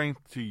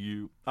strength to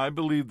you. I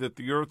believe that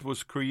the earth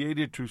was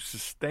created to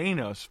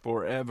sustain us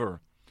forever,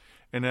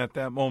 and at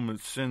that moment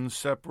sin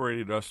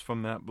separated us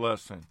from that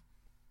blessing.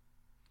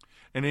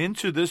 And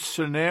into this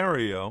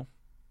scenario,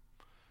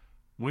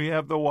 we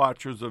have the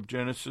watchers of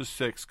Genesis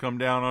 6 come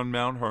down on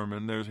Mount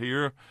Hermon. They're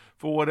here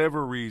for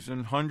whatever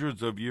reason,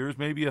 hundreds of years,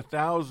 maybe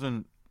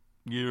 1,000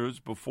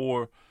 years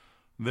before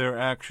their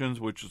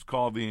actions, which is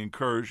called the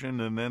incursion,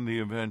 and then the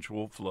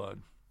eventual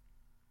flood.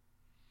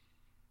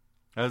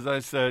 As I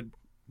said,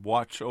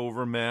 watch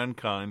over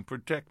mankind,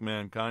 protect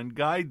mankind,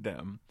 guide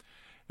them,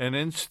 and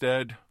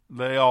instead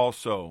they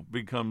also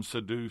become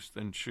seduced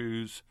and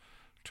choose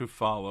to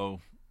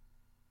follow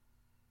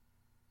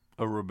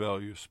a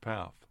rebellious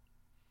path.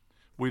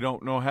 We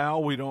don't know how,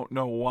 we don't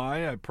know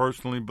why. I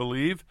personally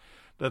believe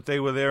that they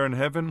were there in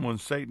heaven when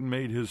Satan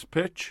made his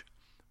pitch,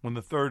 when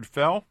the third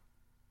fell.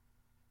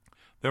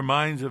 Their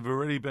minds have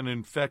already been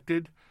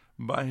infected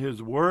by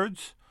his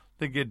words.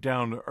 They get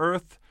down to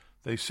earth.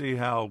 They see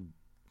how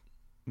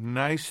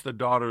nice the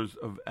daughters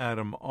of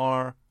Adam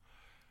are,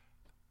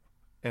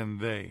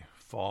 and they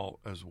fall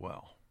as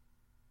well.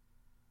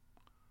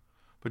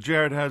 But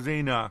Jared has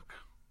Enoch.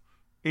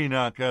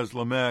 Enoch has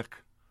Lamech.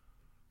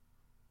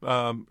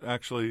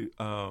 Methuselah.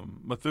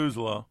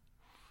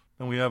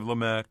 Then we have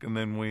Lamech, and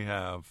then we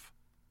have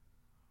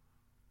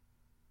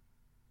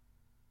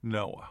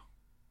Noah.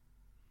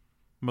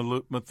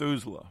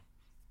 Methuselah,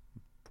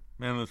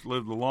 man that's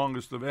lived the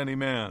longest of any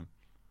man.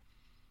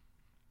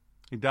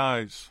 He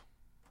dies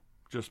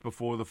just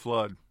before the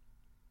flood.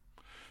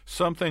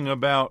 Something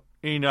about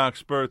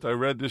Enoch's birth, I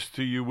read this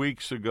to you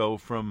weeks ago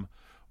from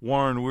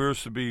Warren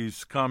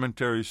Wiersbe's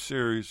commentary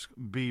series,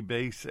 Be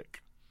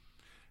Basic.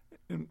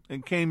 And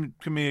it came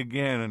to me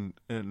again,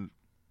 and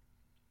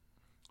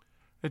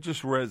it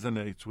just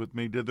resonates with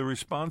me. Did the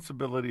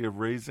responsibility of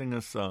raising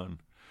a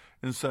son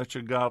in such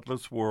a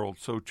godless world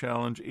so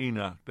challenge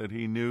Enoch that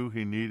he knew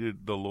he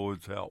needed the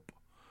Lord's help?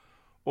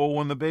 Or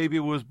when the baby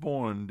was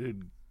born,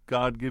 did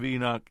God give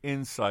Enoch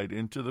insight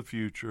into the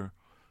future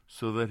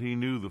so that he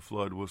knew the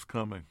flood was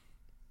coming?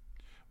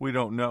 We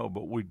don't know,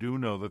 but we do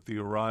know that the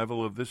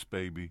arrival of this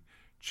baby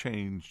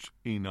changed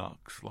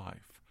Enoch's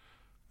life.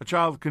 A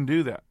child can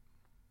do that,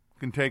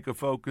 can take a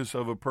focus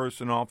of a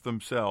person off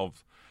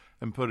themselves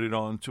and put it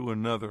on to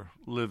another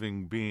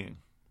living being.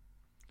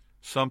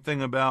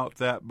 Something about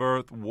that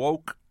birth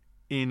woke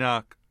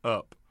Enoch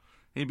up.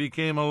 He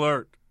became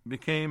alert,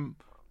 became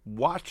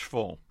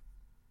watchful.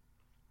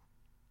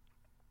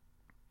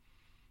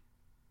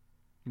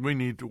 We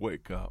need to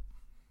wake up.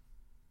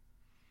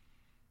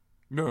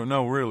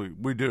 No, really,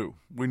 we do.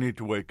 We need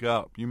to wake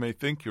up. You may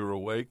think you're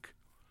awake,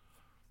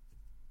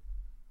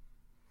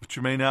 but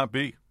you may not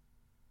be.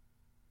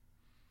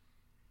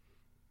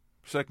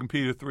 2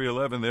 Peter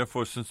 3:11,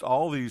 therefore, since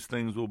all these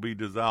things will be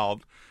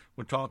dissolved,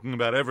 we're talking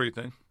about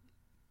everything,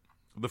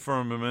 the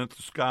firmament,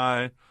 the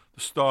sky,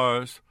 the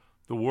stars,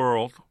 the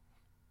world.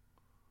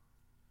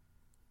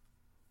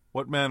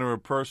 What manner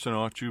of person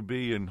ought you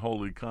be in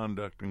holy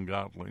conduct and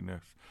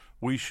godliness?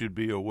 We should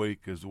be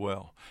awake as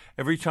well.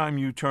 Every time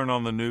you turn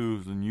on the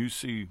news and you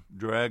see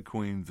drag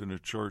queens in a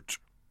church,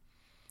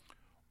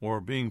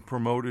 or being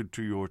promoted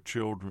to your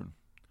children,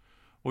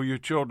 or your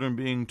children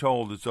being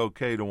told it's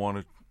okay to want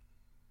to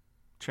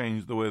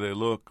change the way they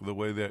look, the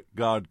way that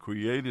God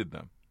created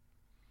them.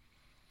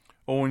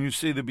 Or when you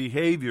see the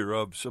behavior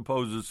of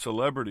supposed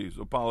celebrities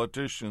or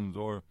politicians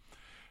or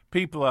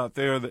people out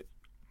there that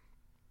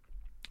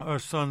our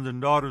sons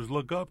and daughters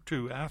look up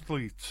to,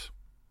 athletes,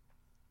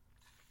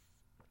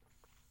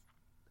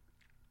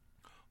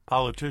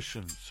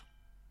 politicians,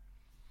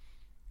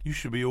 you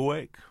should be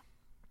awake.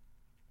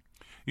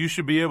 You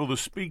should be able to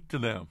speak to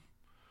them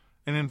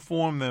and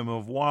inform them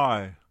of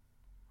why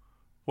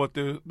what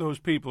those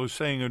people are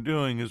saying or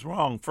doing is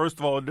wrong. First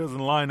of all, it doesn't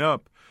line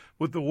up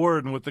with the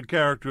Word and with the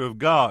character of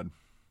God.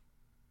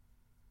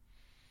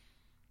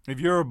 If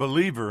you're a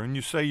believer and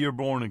you say you're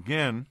born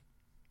again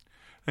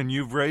and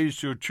you've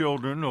raised your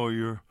children or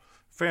your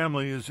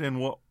family is in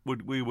what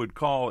we would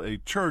call a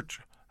church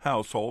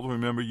household,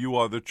 remember, you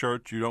are the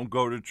church. You don't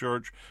go to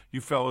church.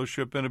 You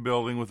fellowship in a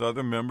building with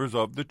other members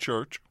of the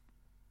church.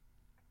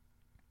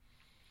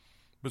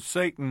 But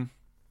Satan,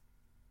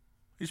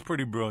 he's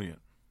pretty brilliant.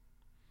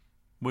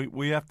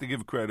 We have to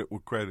give credit where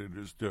credit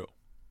is due.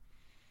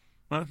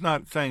 That's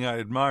not saying I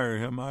admire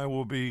him. I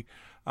will be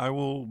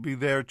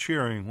there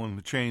cheering when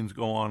the chains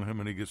go on him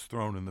and he gets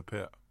thrown in the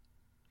pit.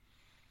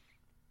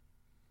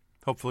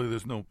 Hopefully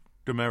there's no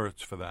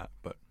demerits for that,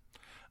 but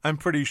I'm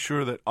pretty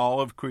sure that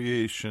all of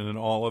creation and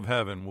all of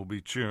heaven will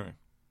be cheering.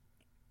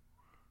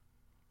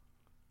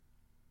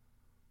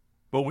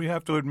 But we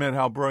have to admit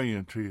how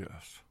brilliant he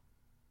is.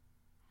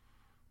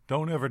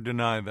 Don't ever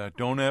deny that.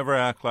 Don't ever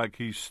act like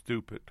he's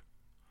stupid.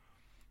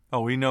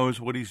 Oh, he knows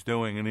what he's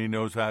doing, and he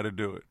knows how to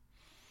do it.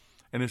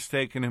 And it's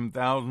taken him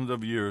thousands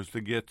of years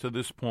to get to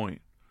this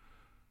point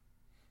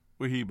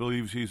where he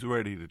believes he's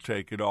ready to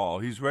take it all.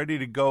 He's ready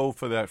to go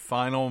for that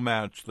final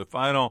match, the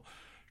final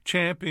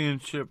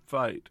championship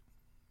fight.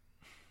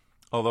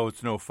 Although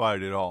it's no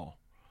fight at all.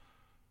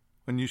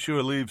 When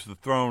Yeshua leaves the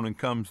throne and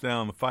comes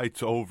down, the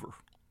fight's over.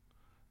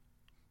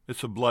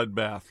 It's a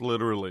bloodbath,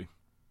 literally.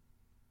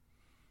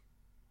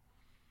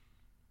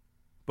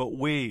 But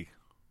we,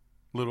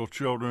 little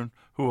children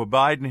who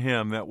abide in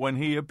him, that when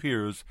he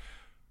appears,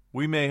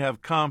 we may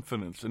have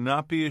confidence and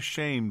not be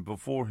ashamed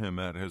before him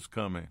at his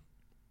coming.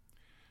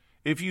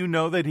 If you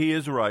know that he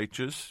is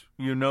righteous,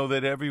 you know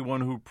that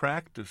everyone who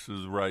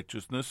practices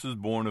righteousness is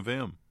born of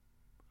him.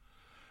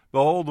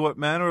 Behold, what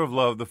manner of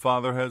love the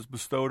Father has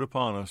bestowed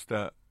upon us,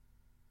 that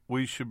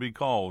we should be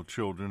called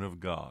children of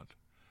God.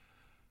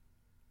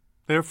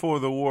 Therefore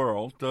the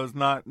world does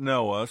not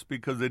know us,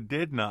 because it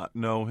did not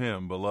know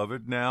him.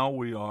 Beloved, now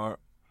we are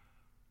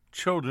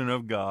children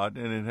of God,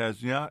 and it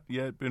has not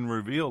yet been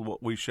revealed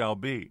what we shall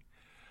be.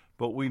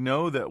 But we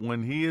know that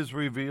when he is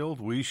revealed,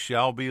 we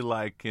shall be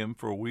like him,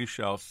 for we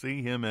shall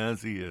see him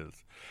as he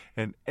is.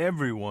 And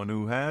everyone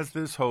who has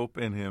this hope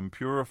in him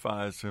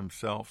purifies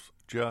himself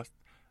just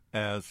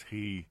as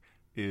he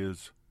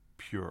is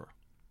pure.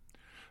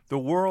 The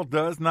world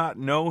does not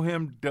know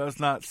him, does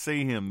not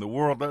see him. The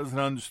world doesn't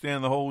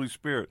understand the Holy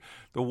Spirit.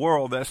 The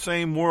world, that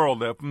same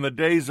world that from the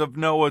days of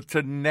Noah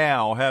to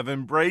now have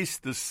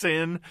embraced the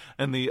sin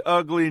and the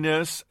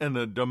ugliness and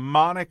the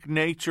demonic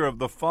nature of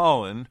the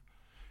fallen,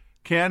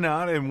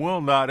 cannot and will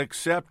not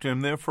accept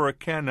him. Therefore it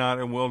cannot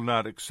and will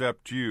not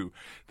accept you.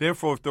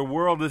 Therefore, if the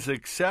world is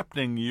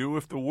accepting you,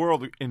 if the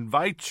world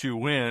invites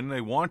you in, they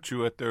want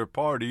you at their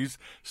parties,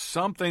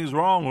 something's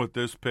wrong with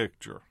this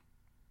picture.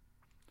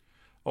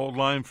 Old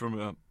line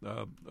from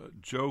a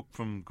joke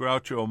from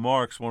Groucho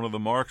Marx, one of the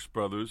Marx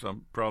brothers.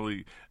 I'm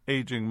probably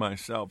aging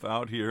myself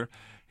out here.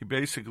 He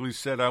basically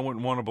said, I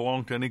wouldn't want to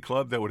belong to any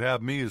club that would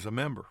have me as a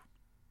member.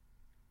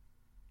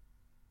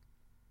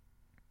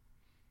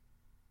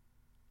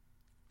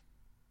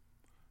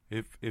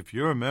 If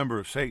you're a member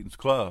of Satan's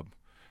club,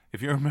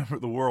 if you're a member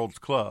of the world's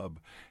club,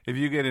 if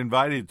you get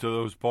invited to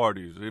those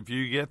parties, if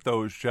you get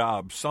those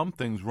jobs,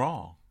 something's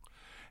wrong.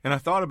 And I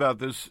thought about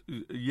this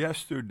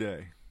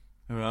yesterday.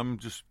 I'm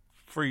just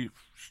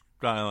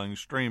freestyling,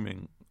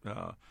 streaming,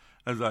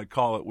 as I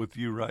call it, with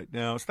you right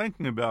now. I was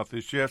thinking about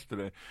this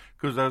yesterday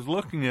because I was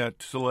looking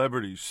at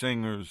celebrities,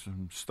 singers,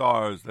 and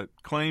stars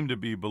that claim to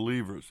be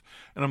believers.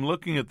 And I'm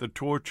looking at the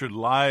tortured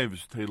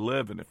lives they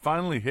live, and it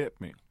finally hit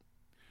me.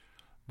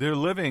 They're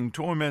living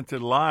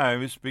tormented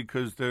lives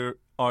because there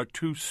are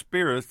two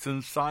spirits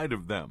inside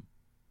of them.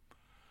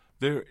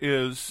 There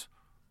is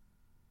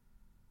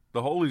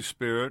the Holy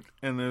Spirit,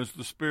 and there's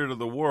the spirit of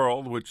the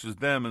world, which is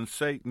them and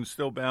Satan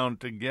still bound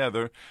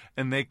together,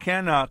 and they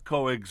cannot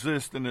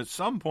coexist, and at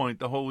some point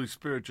the Holy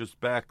Spirit just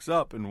backs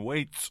up and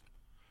waits.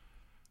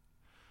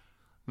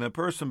 And that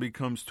person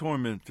becomes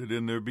tormented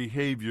in their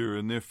behavior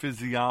and their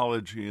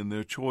physiology and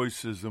their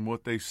choices and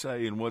what they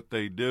say and what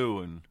they do,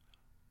 and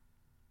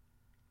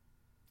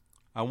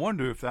I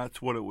wonder if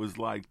that's what it was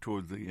like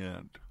towards the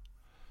end.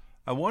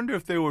 I wonder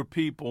if there were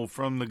people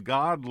from the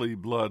godly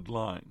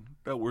bloodline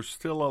that were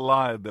still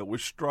alive, that were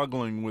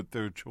struggling with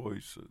their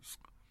choices,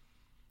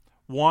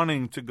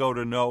 wanting to go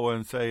to Noah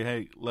and say,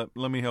 hey, let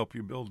me help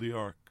you build the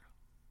ark,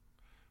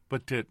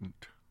 but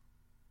didn't.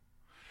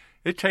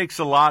 It takes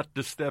a lot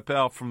to step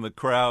out from the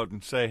crowd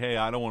and say, hey,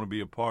 I don't want to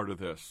be a part of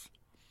this.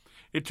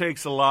 It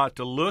takes a lot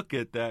to look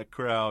at that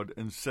crowd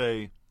and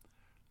say,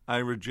 I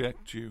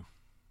reject you.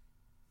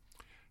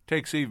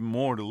 Takes even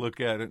more to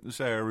look at it and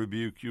say, I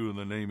rebuke you in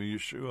the name of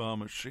Yeshua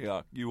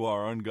HaMashiach. You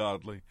are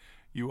ungodly.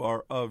 You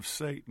are of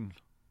Satan.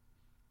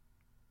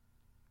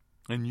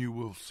 And you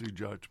will see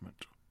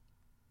judgment.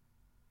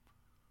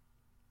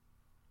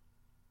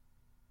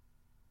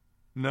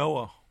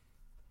 Noah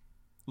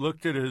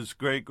looked at his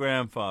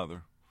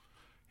great-grandfather,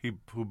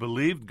 who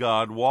believed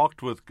God,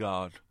 walked with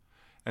God,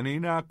 and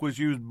Enoch was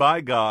used by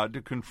God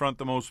to confront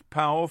the most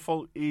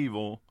powerful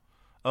evil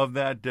of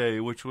that day,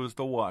 which was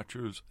the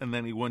Watchers, and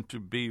then he went to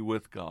be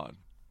with God.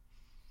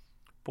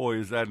 Boy,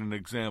 is that an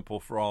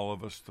example for all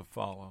of us to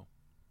follow.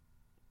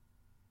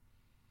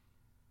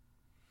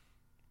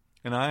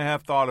 And I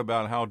have thought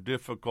about how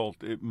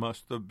difficult it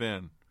must have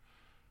been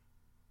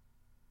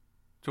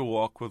to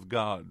walk with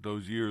God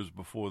those years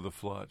before the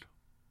flood.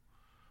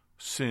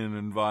 Sin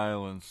and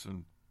violence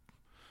and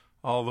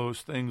all those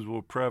things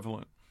were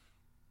prevalent.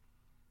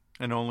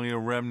 And only a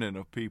remnant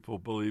of people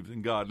believed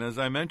in God. And as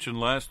I mentioned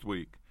last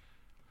week,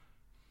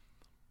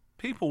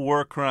 people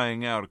were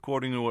crying out,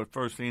 according to what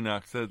First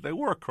Enoch said. They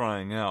were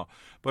crying out,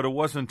 but it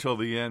wasn't until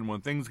the end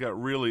when things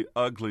got really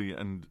ugly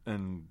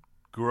and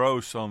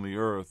gross on the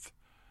earth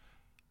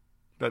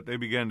that they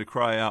began to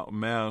cry out en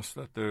masse,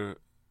 that their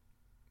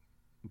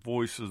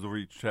voices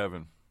reached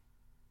heaven.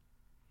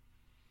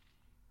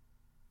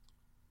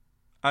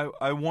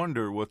 I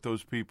wonder what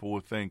those people were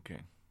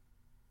thinking.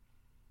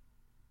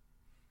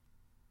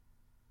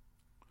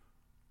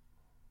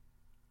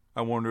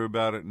 I wonder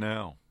about it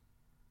now.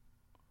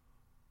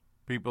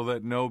 People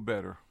that know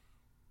better.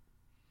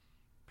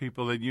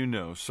 People that you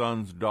know,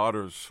 sons,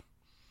 daughters,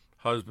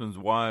 husbands,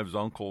 wives,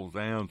 uncles,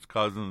 aunts,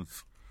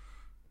 cousins,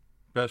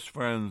 best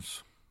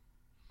friends.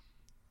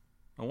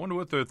 I wonder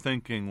what they're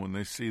thinking when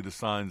they see the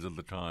signs of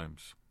the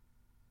times.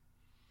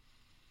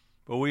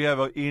 But we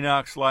have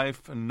Enoch's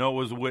life and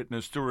Noah's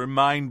witness to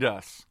remind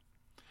us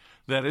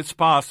that it's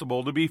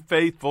possible to be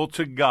faithful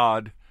to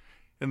God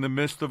in the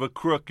midst of a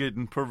crooked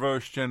and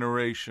perverse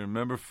generation.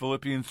 Remember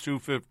Philippians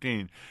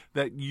 2:15,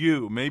 that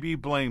you may be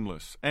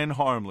blameless and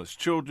harmless,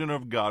 children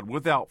of God,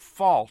 without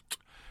fault,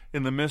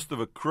 in the midst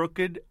of a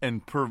crooked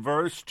and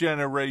perverse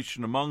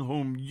generation, among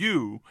whom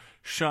you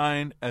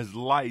shine as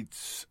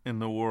lights in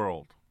the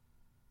world.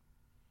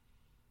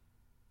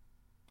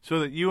 So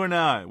that you and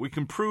I, we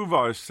can prove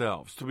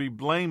ourselves to be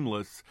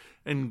blameless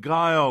and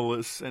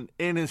guileless and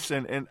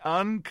innocent and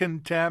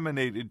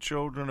uncontaminated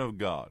children of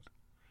God,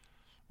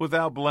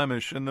 without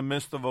blemish in the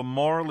midst of a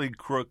morally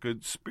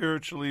crooked,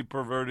 spiritually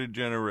perverted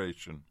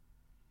generation,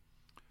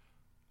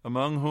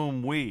 among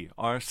whom we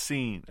are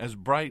seen as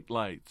bright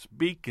lights,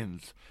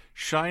 beacons,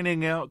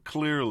 shining out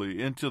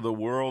clearly into the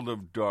world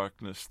of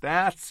darkness.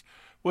 That's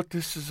what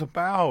this is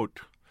about.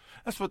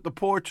 That's what the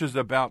Porch is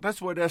about.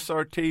 That's what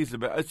SRT is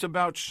about. It's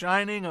about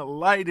shining a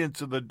light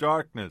into the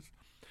darkness,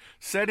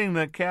 setting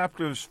the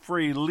captives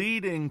free,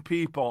 leading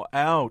people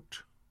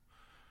out,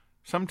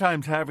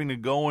 sometimes having to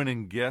go in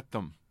and get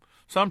them,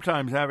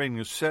 sometimes having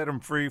to set them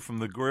free from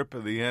the grip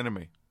of the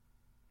enemy.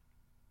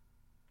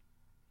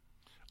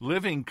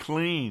 Living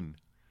clean,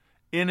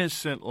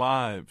 innocent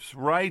lives,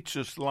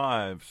 righteous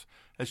lives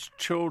as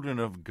children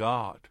of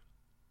God.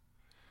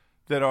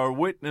 That our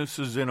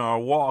witnesses in our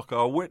walk,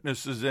 our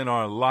witnesses in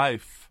our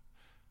life,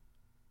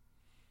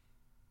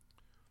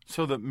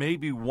 so that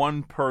maybe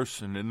one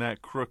person in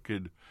that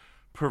crooked,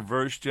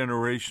 perverse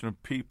generation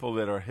of people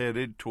that are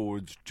headed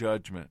towards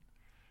judgment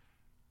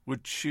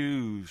would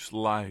choose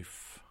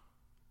life.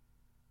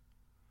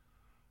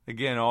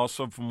 Again,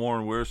 also from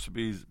Warren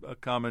Wiersbe's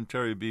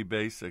commentary, Be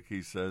Basic,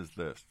 he says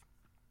this: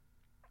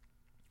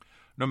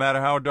 no matter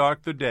how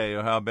dark the day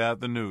or how bad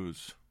the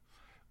news,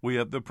 we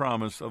have the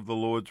promise of the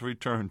Lord's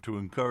return to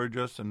encourage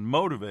us and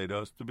motivate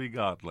us to be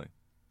godly.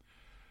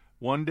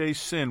 One day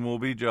sin will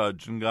be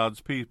judged and God's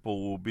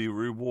people will be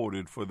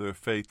rewarded for their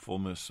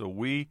faithfulness. So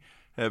we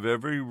have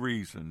every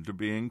reason to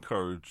be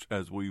encouraged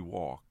as we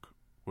walk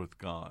with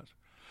God.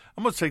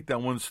 I'm going to take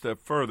that one step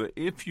further.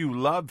 If you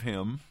love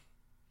Him,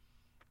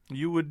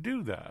 you would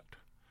do that.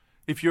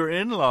 If you're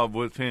in love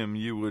with Him,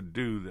 you would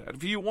do that.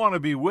 If you want to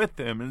be with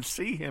Him and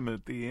see Him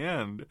at the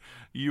end,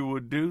 you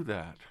would do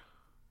that.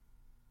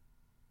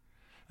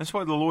 That's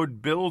why the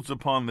Lord builds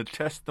upon the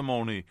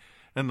testimony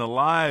and the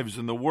lives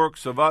and the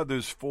works of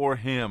others for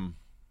Him.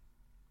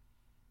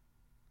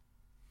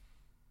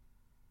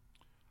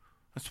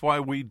 That's why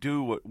we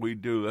do what we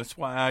do. That's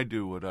why I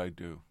do what I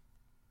do.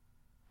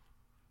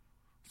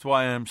 That's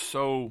why I'm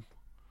so,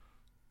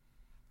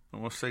 I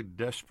want to say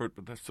desperate,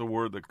 but that's the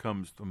word that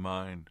comes to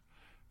mind,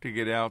 to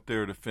get out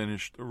there to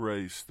finish the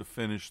race, to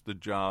finish the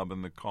job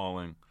and the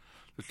calling,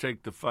 to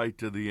take the fight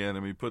to the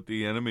enemy, put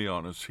the enemy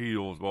on his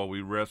heels while we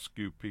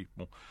rescue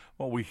people,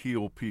 while we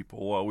heal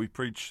people, while we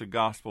preach the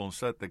gospel and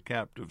set the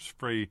captives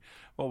free,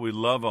 while we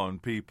love on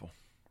people,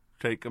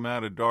 take them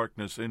out of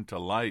darkness into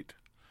light,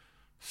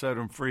 set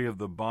them free of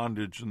the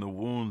bondage and the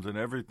wounds and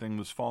everything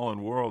this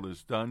fallen world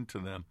has done to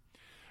them.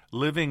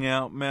 Living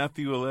out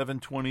Matthew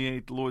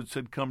 11:28, the Lord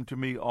said, come to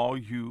me, all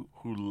you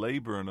who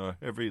labor and are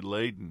heavy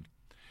laden,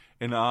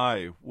 and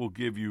I will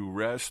give you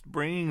rest,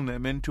 bringing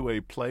them into a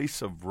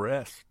place of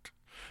rest.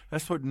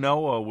 That's what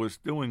Noah was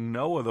doing.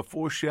 Noah, the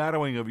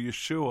foreshadowing of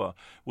Yeshua,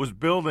 was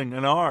building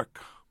an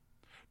ark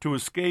to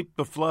escape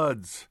the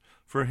floods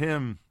for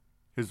him,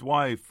 his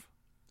wife,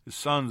 his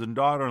sons and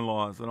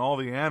daughter-in-laws, and all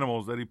the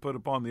animals that he put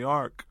upon the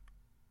ark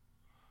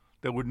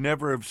that would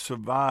never have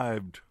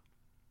survived.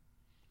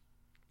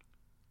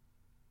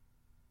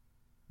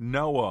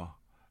 Noah,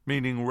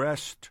 meaning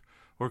rest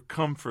or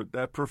comfort,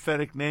 that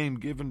prophetic name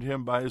given to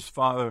him by his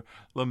father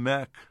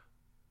Lamech.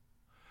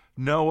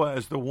 Noah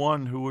as the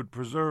one who would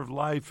preserve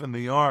life in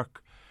the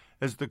ark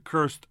as the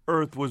cursed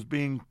earth was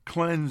being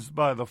cleansed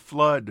by the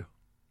flood.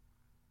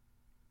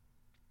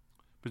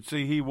 But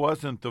see, he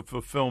wasn't the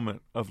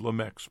fulfillment of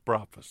Lamech's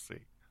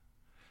prophecy.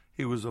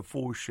 He was a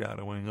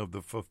foreshadowing of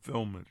the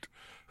fulfillment,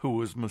 who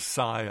was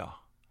Messiah,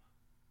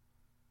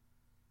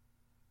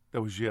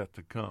 that was yet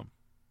to come.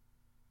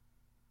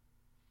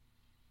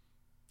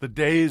 The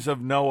days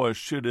of Noah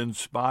should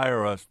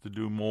inspire us to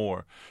do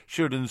more,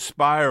 should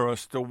inspire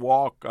us to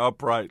walk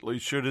uprightly,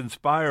 should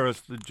inspire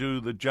us to do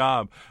the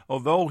job.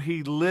 Although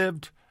he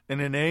lived in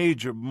an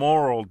age of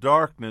moral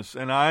darkness,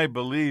 and I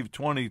believe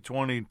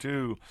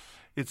 2022,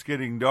 it's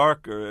getting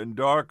darker and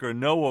darker.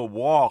 Noah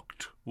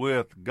walked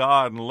with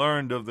God and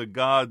learned of the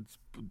God's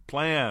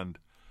plan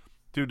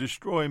to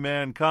destroy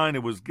mankind. It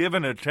was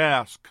given a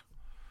task: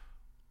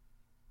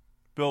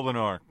 build an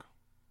ark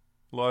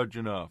large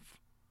enough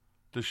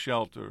to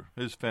shelter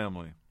his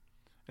family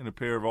and a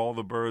pair of all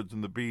the birds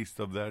and the beasts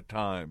of that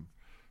time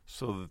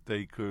so that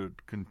they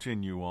could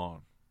continue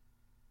on.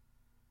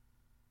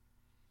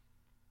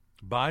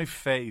 By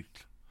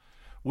faith,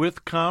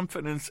 with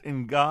confidence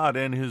in God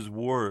and his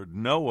word,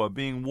 Noah,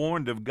 being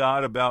warned of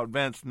God about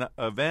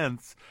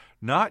events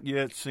not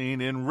yet seen,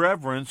 in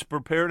reverence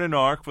prepared an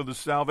ark for the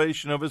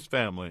salvation of his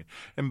family.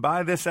 And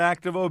by this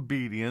act of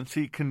obedience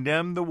he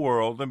condemned the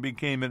world and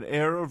became an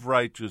heir of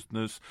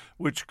righteousness,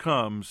 which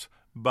comes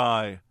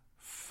by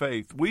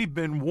faith. We've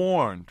been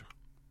warned.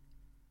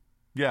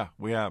 Yeah,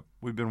 we have.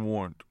 We've been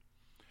warned.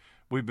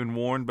 We've been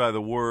warned by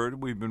the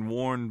word. We've been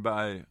warned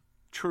by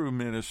true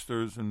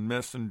ministers and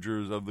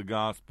messengers of the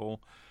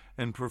gospel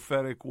and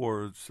prophetic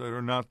words that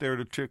are not there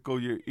to tickle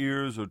your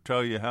ears or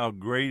tell you how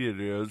great it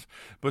is,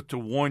 but to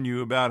warn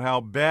you about how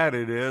bad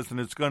it is, and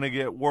it's going to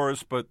get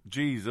worse, but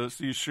Jesus,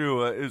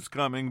 Yeshua, is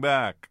coming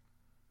back.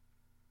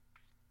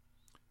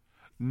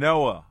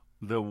 Noah,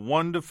 the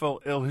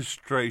wonderful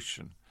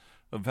illustration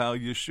of how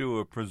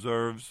Yeshua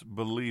preserves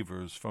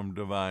believers from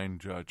divine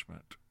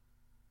judgment.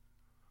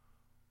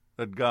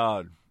 That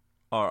God,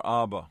 our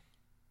Abba,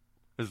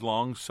 is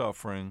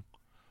long-suffering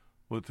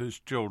with his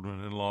children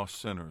and lost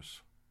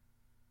sinners.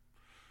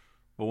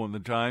 But when the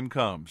time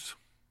comes,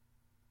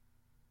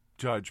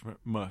 judgment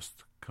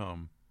must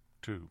come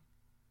too.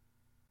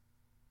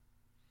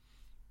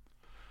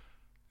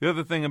 The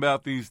other thing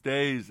about these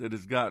days that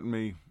has gotten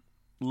me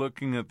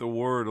looking at the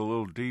Word a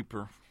little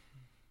deeper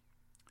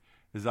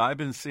is I've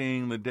been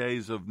seeing the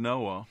days of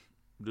Noah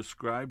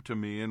described to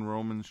me in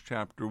Romans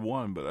chapter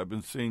 1, but I've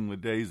been seeing the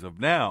days of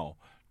now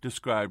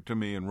described to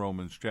me in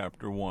Romans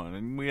chapter 1.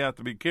 And we have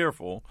to be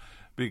careful,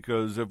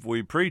 because if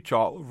we preach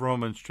all of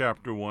Romans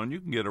chapter 1,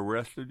 you can get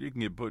arrested, you can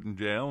get put in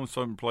jail. In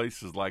some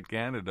places like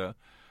Canada,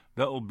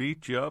 they'll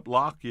beat you up,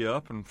 lock you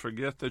up, and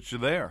forget that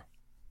you're there.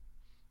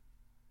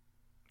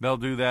 They'll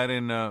do that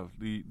in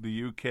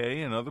the UK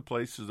and other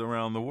places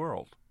around the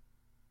world.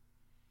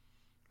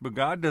 But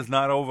God does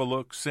not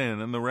overlook sin,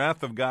 and the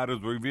wrath of God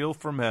is revealed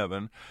from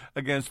heaven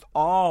against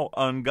all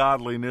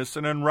ungodliness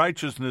and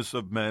unrighteousness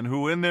of men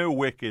who in their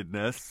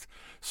wickedness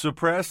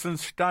suppress and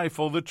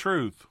stifle the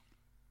truth.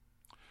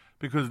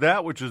 Because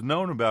that which is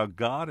known about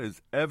God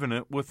is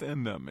evident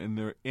within them in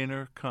their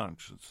inner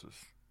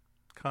consciousness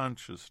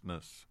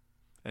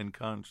and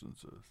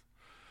consciences.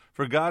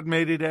 For God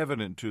made it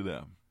evident to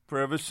them. For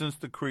ever since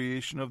the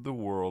creation of the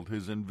world,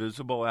 his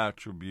invisible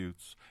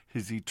attributes,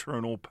 his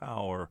eternal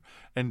power,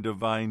 and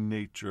divine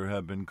nature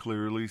have been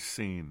clearly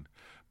seen,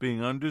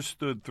 being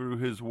understood through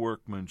his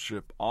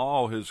workmanship,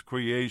 all his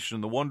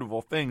creation, the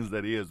wonderful things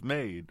that he has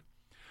made,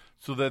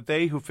 so that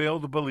they who fail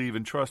to believe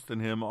and trust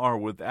in him are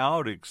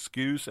without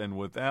excuse and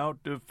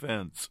without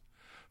defense.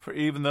 For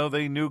even though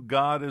they knew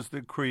God as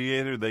the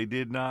Creator, they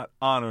did not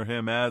honor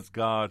him as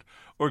God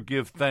or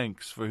give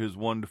thanks for his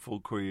wonderful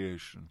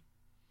creation.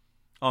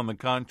 On the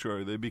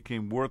contrary, they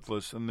became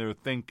worthless in their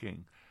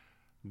thinking,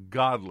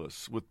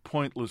 godless, with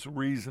pointless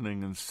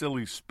reasoning and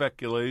silly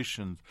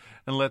speculations,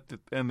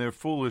 and their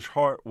foolish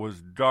heart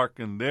was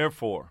darkened.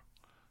 Therefore,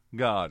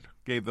 God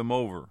gave them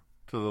over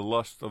to the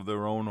lust of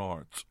their own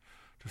hearts,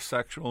 to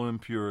sexual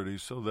impurity,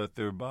 so that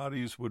their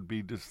bodies would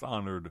be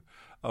dishonored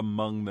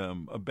among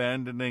them,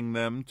 abandoning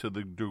them to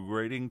the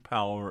degrading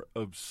power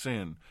of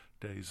sin.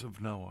 Days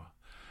of Noah.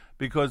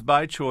 Because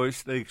by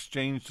choice they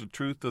exchanged the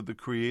truth of the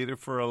Creator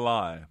for a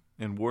lie,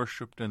 and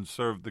worshipped and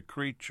served the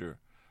creature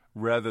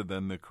rather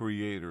than the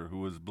Creator,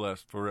 who is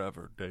blessed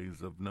forever.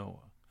 Days of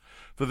Noah.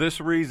 For this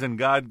reason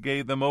God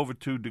gave them over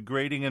to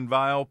degrading and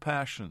vile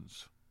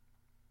passions.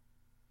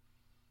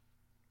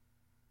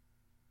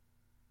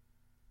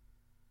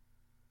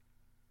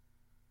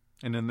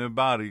 and in their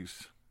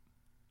bodies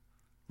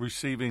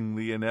receiving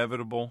the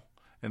inevitable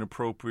and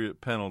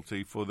appropriate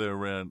penalty for their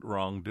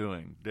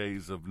wrongdoing.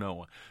 Days of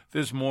Noah.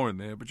 There's more in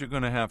there, but you're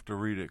going to have to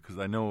read it, because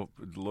I know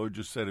the Lord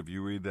just said if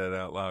you read that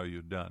out loud,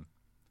 you're done.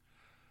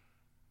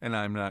 And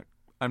I'm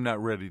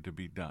not ready to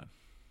be done.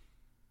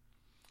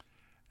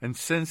 And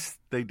since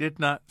they did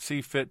not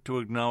see fit to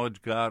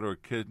acknowledge God or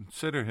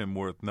consider him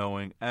worth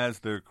knowing as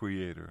their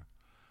Creator,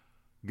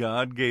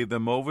 God gave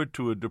them over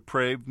to a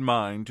depraved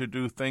mind to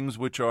do things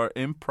which are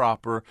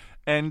improper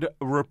and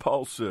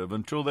repulsive,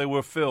 until they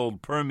were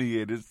filled,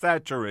 permeated,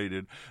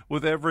 saturated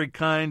with every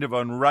kind of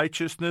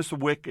unrighteousness,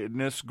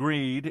 wickedness,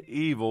 greed,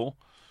 evil,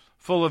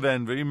 full of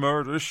envy,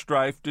 murder,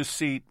 strife,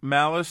 deceit,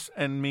 malice,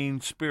 and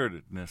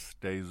mean-spiritedness.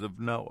 Days of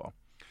Noah.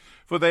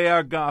 For they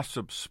are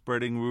gossips,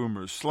 spreading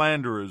rumors,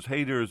 slanderers,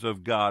 haters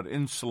of God,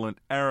 insolent,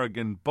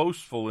 arrogant,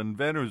 boastful,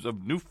 inventors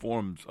of new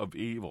forms of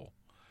evil,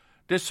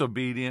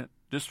 disobedient,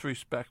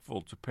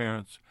 disrespectful to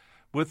parents,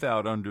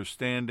 without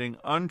understanding,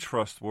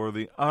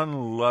 untrustworthy,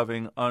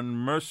 unloving,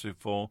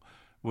 unmerciful,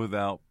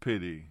 without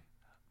pity.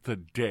 The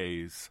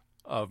days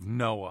of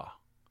Noah.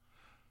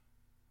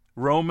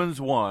 Romans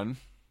 1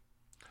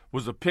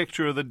 was a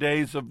picture of the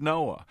days of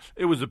Noah.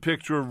 It was a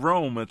picture of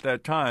Rome at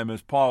that time,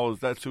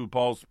 that's who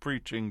Paul's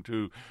preaching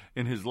to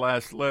in his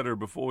last letter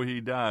before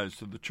he dies,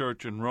 to the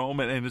church in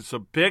Rome, and it's a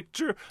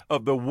picture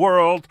of the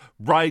world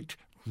right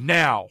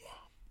now.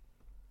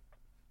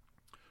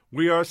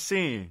 We are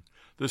seeing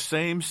the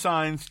same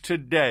signs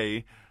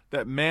today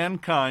that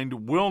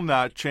mankind will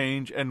not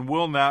change and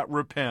will not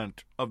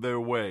repent of their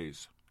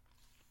ways.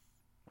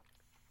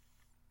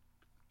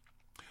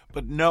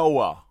 But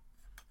Noah,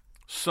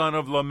 son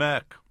of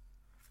Lamech,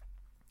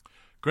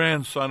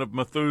 grandson of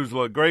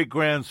Methuselah,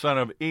 great-grandson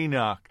of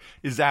Enoch,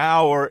 is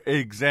our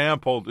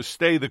example to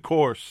stay the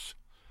course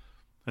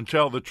and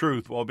tell the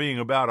truth while being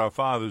about our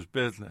Father's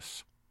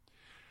business.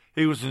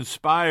 He was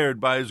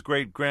inspired by his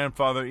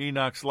great-grandfather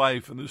Enoch's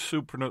life and the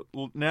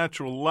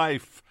supernatural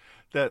life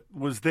that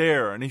was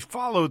there, and he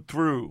followed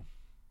through.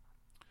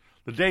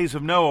 The days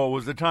of Noah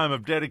was a time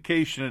of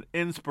dedication and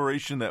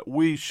inspiration that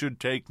we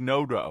should take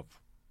note of.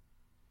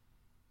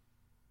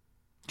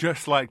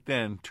 Just like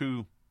then,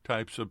 two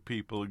types of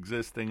people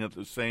existing at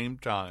the same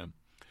time,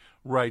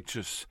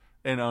 righteous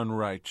and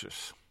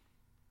unrighteous.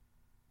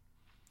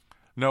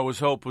 Noah's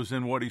hope was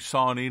in what he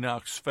saw in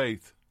Enoch's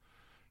faith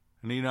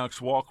and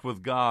Enoch's walk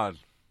with God,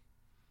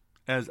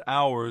 as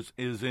ours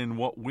is in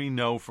what we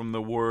know from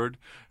the Word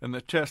and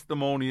the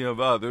testimony of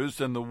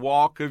others and the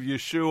walk of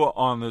Yeshua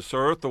on this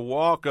earth, the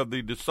walk of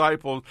the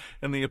disciples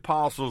and the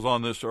apostles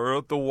on this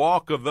earth, the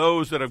walk of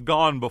those that have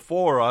gone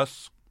before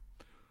us.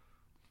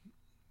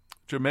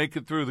 To make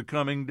it through the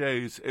coming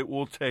days, it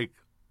will take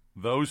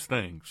those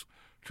things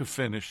to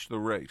finish the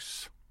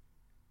race.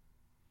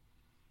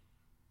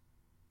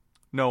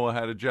 Noah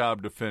had a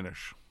job to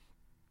finish,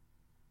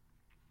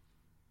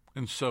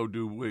 and so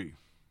do we.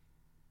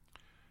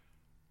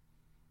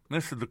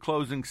 This is the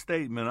closing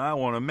statement I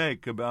want to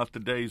make about the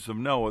days of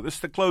Noah. This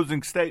is the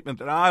closing statement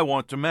that I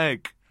want to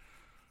make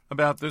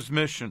about this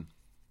mission.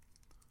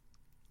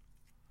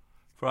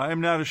 For I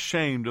am not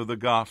ashamed of the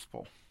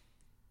gospel.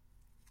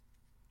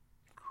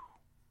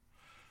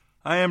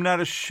 I am not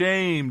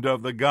ashamed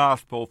of the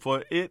gospel,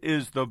 for it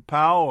is the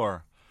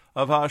power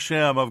of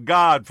Hashem, of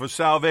God, for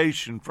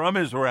salvation from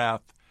his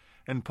wrath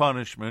and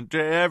punishment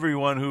to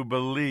everyone who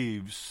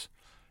believes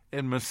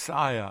in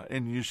Messiah,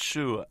 in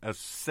Yeshua as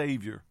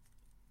Savior,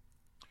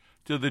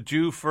 to the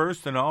Jew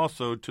first and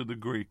also to the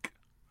Greek.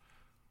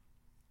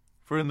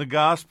 For in the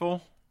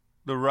gospel,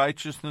 the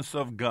righteousness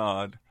of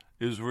God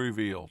is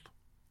revealed,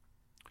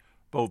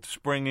 both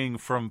springing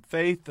from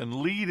faith and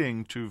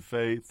leading to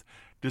faith,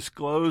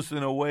 disclosed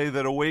in a way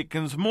that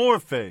awakens more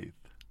faith.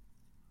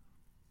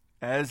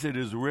 As it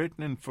is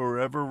written and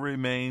forever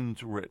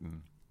remains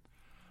written,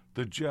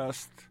 the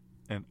just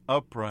and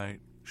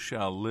upright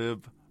shall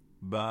live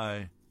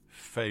by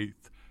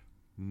faith.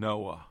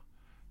 Noah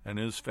and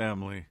his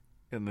family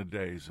in the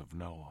days of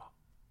Noah.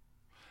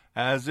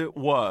 As it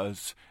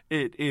was,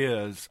 it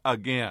is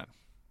again.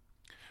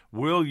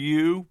 Will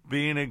you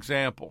be an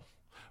example?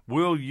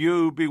 Will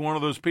you be one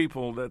of those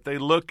people that they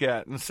look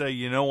at and say,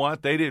 you know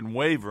what? They didn't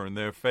waver in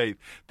their faith.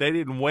 They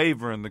didn't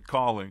waver in the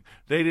calling.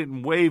 They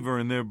didn't waver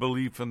in their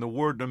belief in the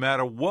word, no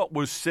matter what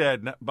was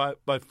said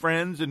by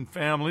friends and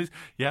families.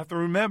 You have to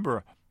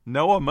remember,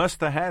 Noah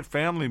must have had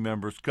family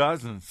members,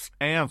 cousins,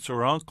 aunts,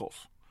 or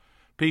uncles,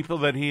 people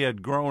that he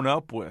had grown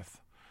up with,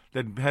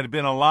 that had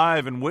been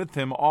alive and with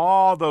him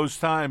all those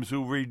times,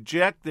 who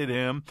rejected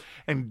him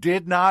and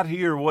did not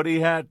hear what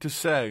he had to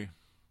say,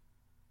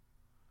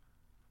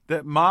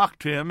 that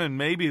mocked him and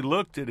maybe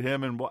looked at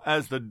him, and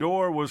as the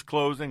door was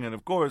closing, and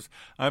of course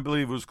I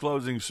believe it was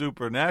closing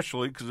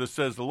supernaturally, because it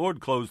says the Lord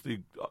closed the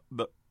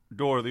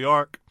door of the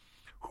ark.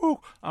 Whew,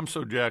 I'm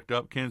so jacked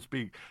up, can't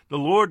speak. The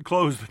Lord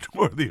closed the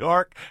door of the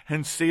ark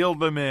and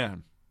sealed them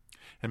in.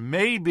 And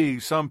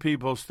maybe some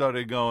people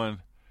started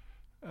going,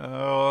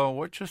 oh,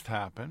 what just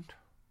happened?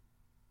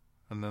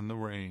 And then the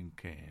rain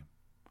came.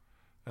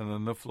 And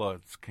then the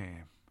floods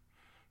came.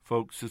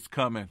 Folks, it's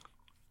coming.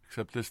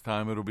 except this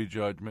time it'll be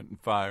judgment and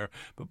fire.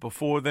 But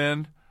before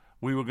then,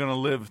 we were going to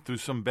live through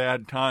some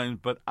bad times,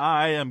 but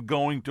I am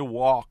going to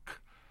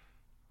walk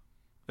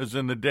as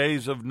in the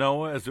days of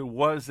Noah, as it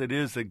was, it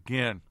is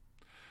again.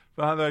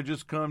 Father, I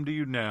just come to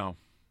you now.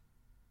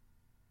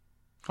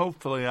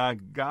 Hopefully I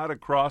got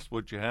across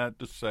what you had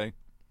to say.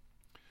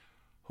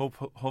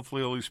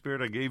 Hopefully, Holy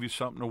Spirit, I gave you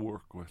something to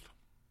work with.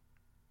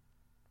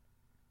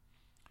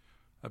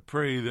 I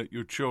pray that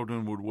your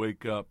children would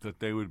wake up,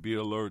 that they would be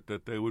alert,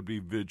 that they would be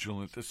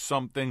vigilant, that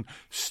something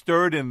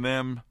stirred in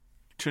them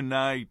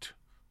tonight,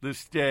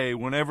 this day,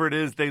 whenever it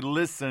is they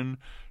listen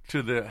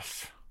to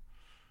this,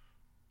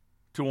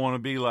 to want to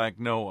be like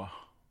Noah,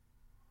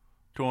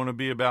 to want to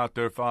be about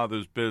their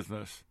Father's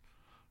business,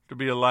 to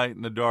be a light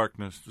in the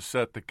darkness, to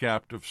set the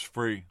captives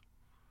free,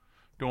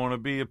 to want to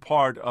be a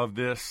part of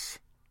this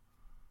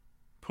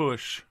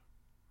push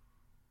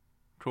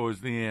towards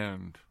the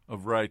end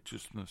of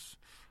righteousness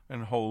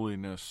and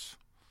holiness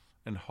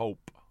and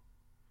hope.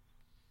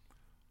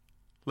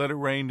 Let it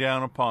rain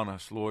down upon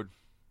us, Lord.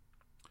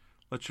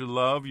 Let your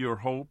love, your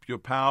hope, your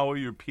power,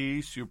 your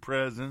peace, your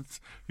presence,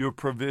 your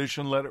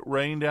provision, let it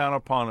rain down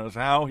upon us.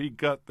 How he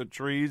cut the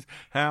trees,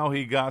 how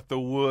he got the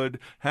wood,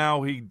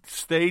 how he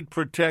stayed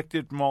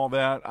protected from all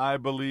that, I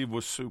believe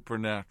was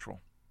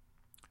supernatural.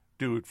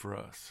 Do it for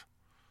us.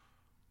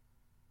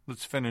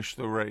 Let's finish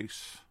the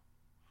race.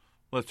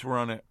 Let's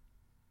run it.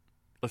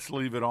 Let's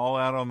leave it all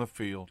out on the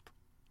field.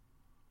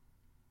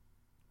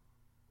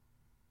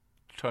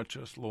 Touch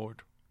us,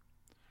 Lord.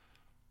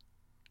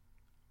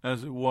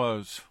 As it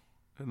was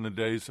in the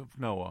days of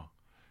Noah,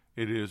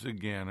 it is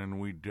again, and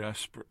we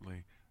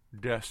desperately,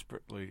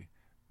 desperately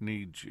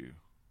need you.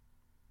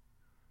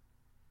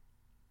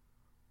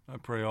 I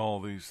pray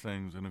all these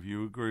things, and if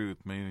you agree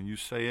with me and you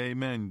say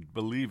amen,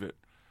 believe it,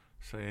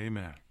 say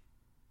amen.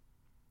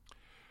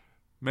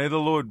 May the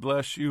Lord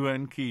bless you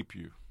and keep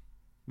you.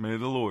 May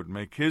the Lord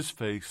make his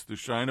face to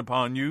shine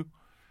upon you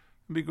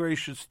and be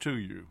gracious to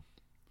you.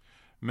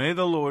 May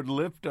the Lord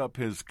lift up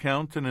his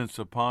countenance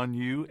upon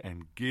you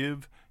and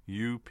give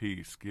you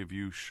peace, give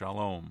you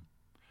shalom.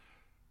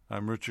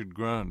 I'm Richard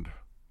Grund.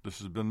 This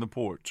has been The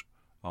Porch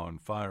on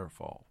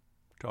Firefall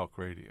Talk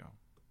Radio.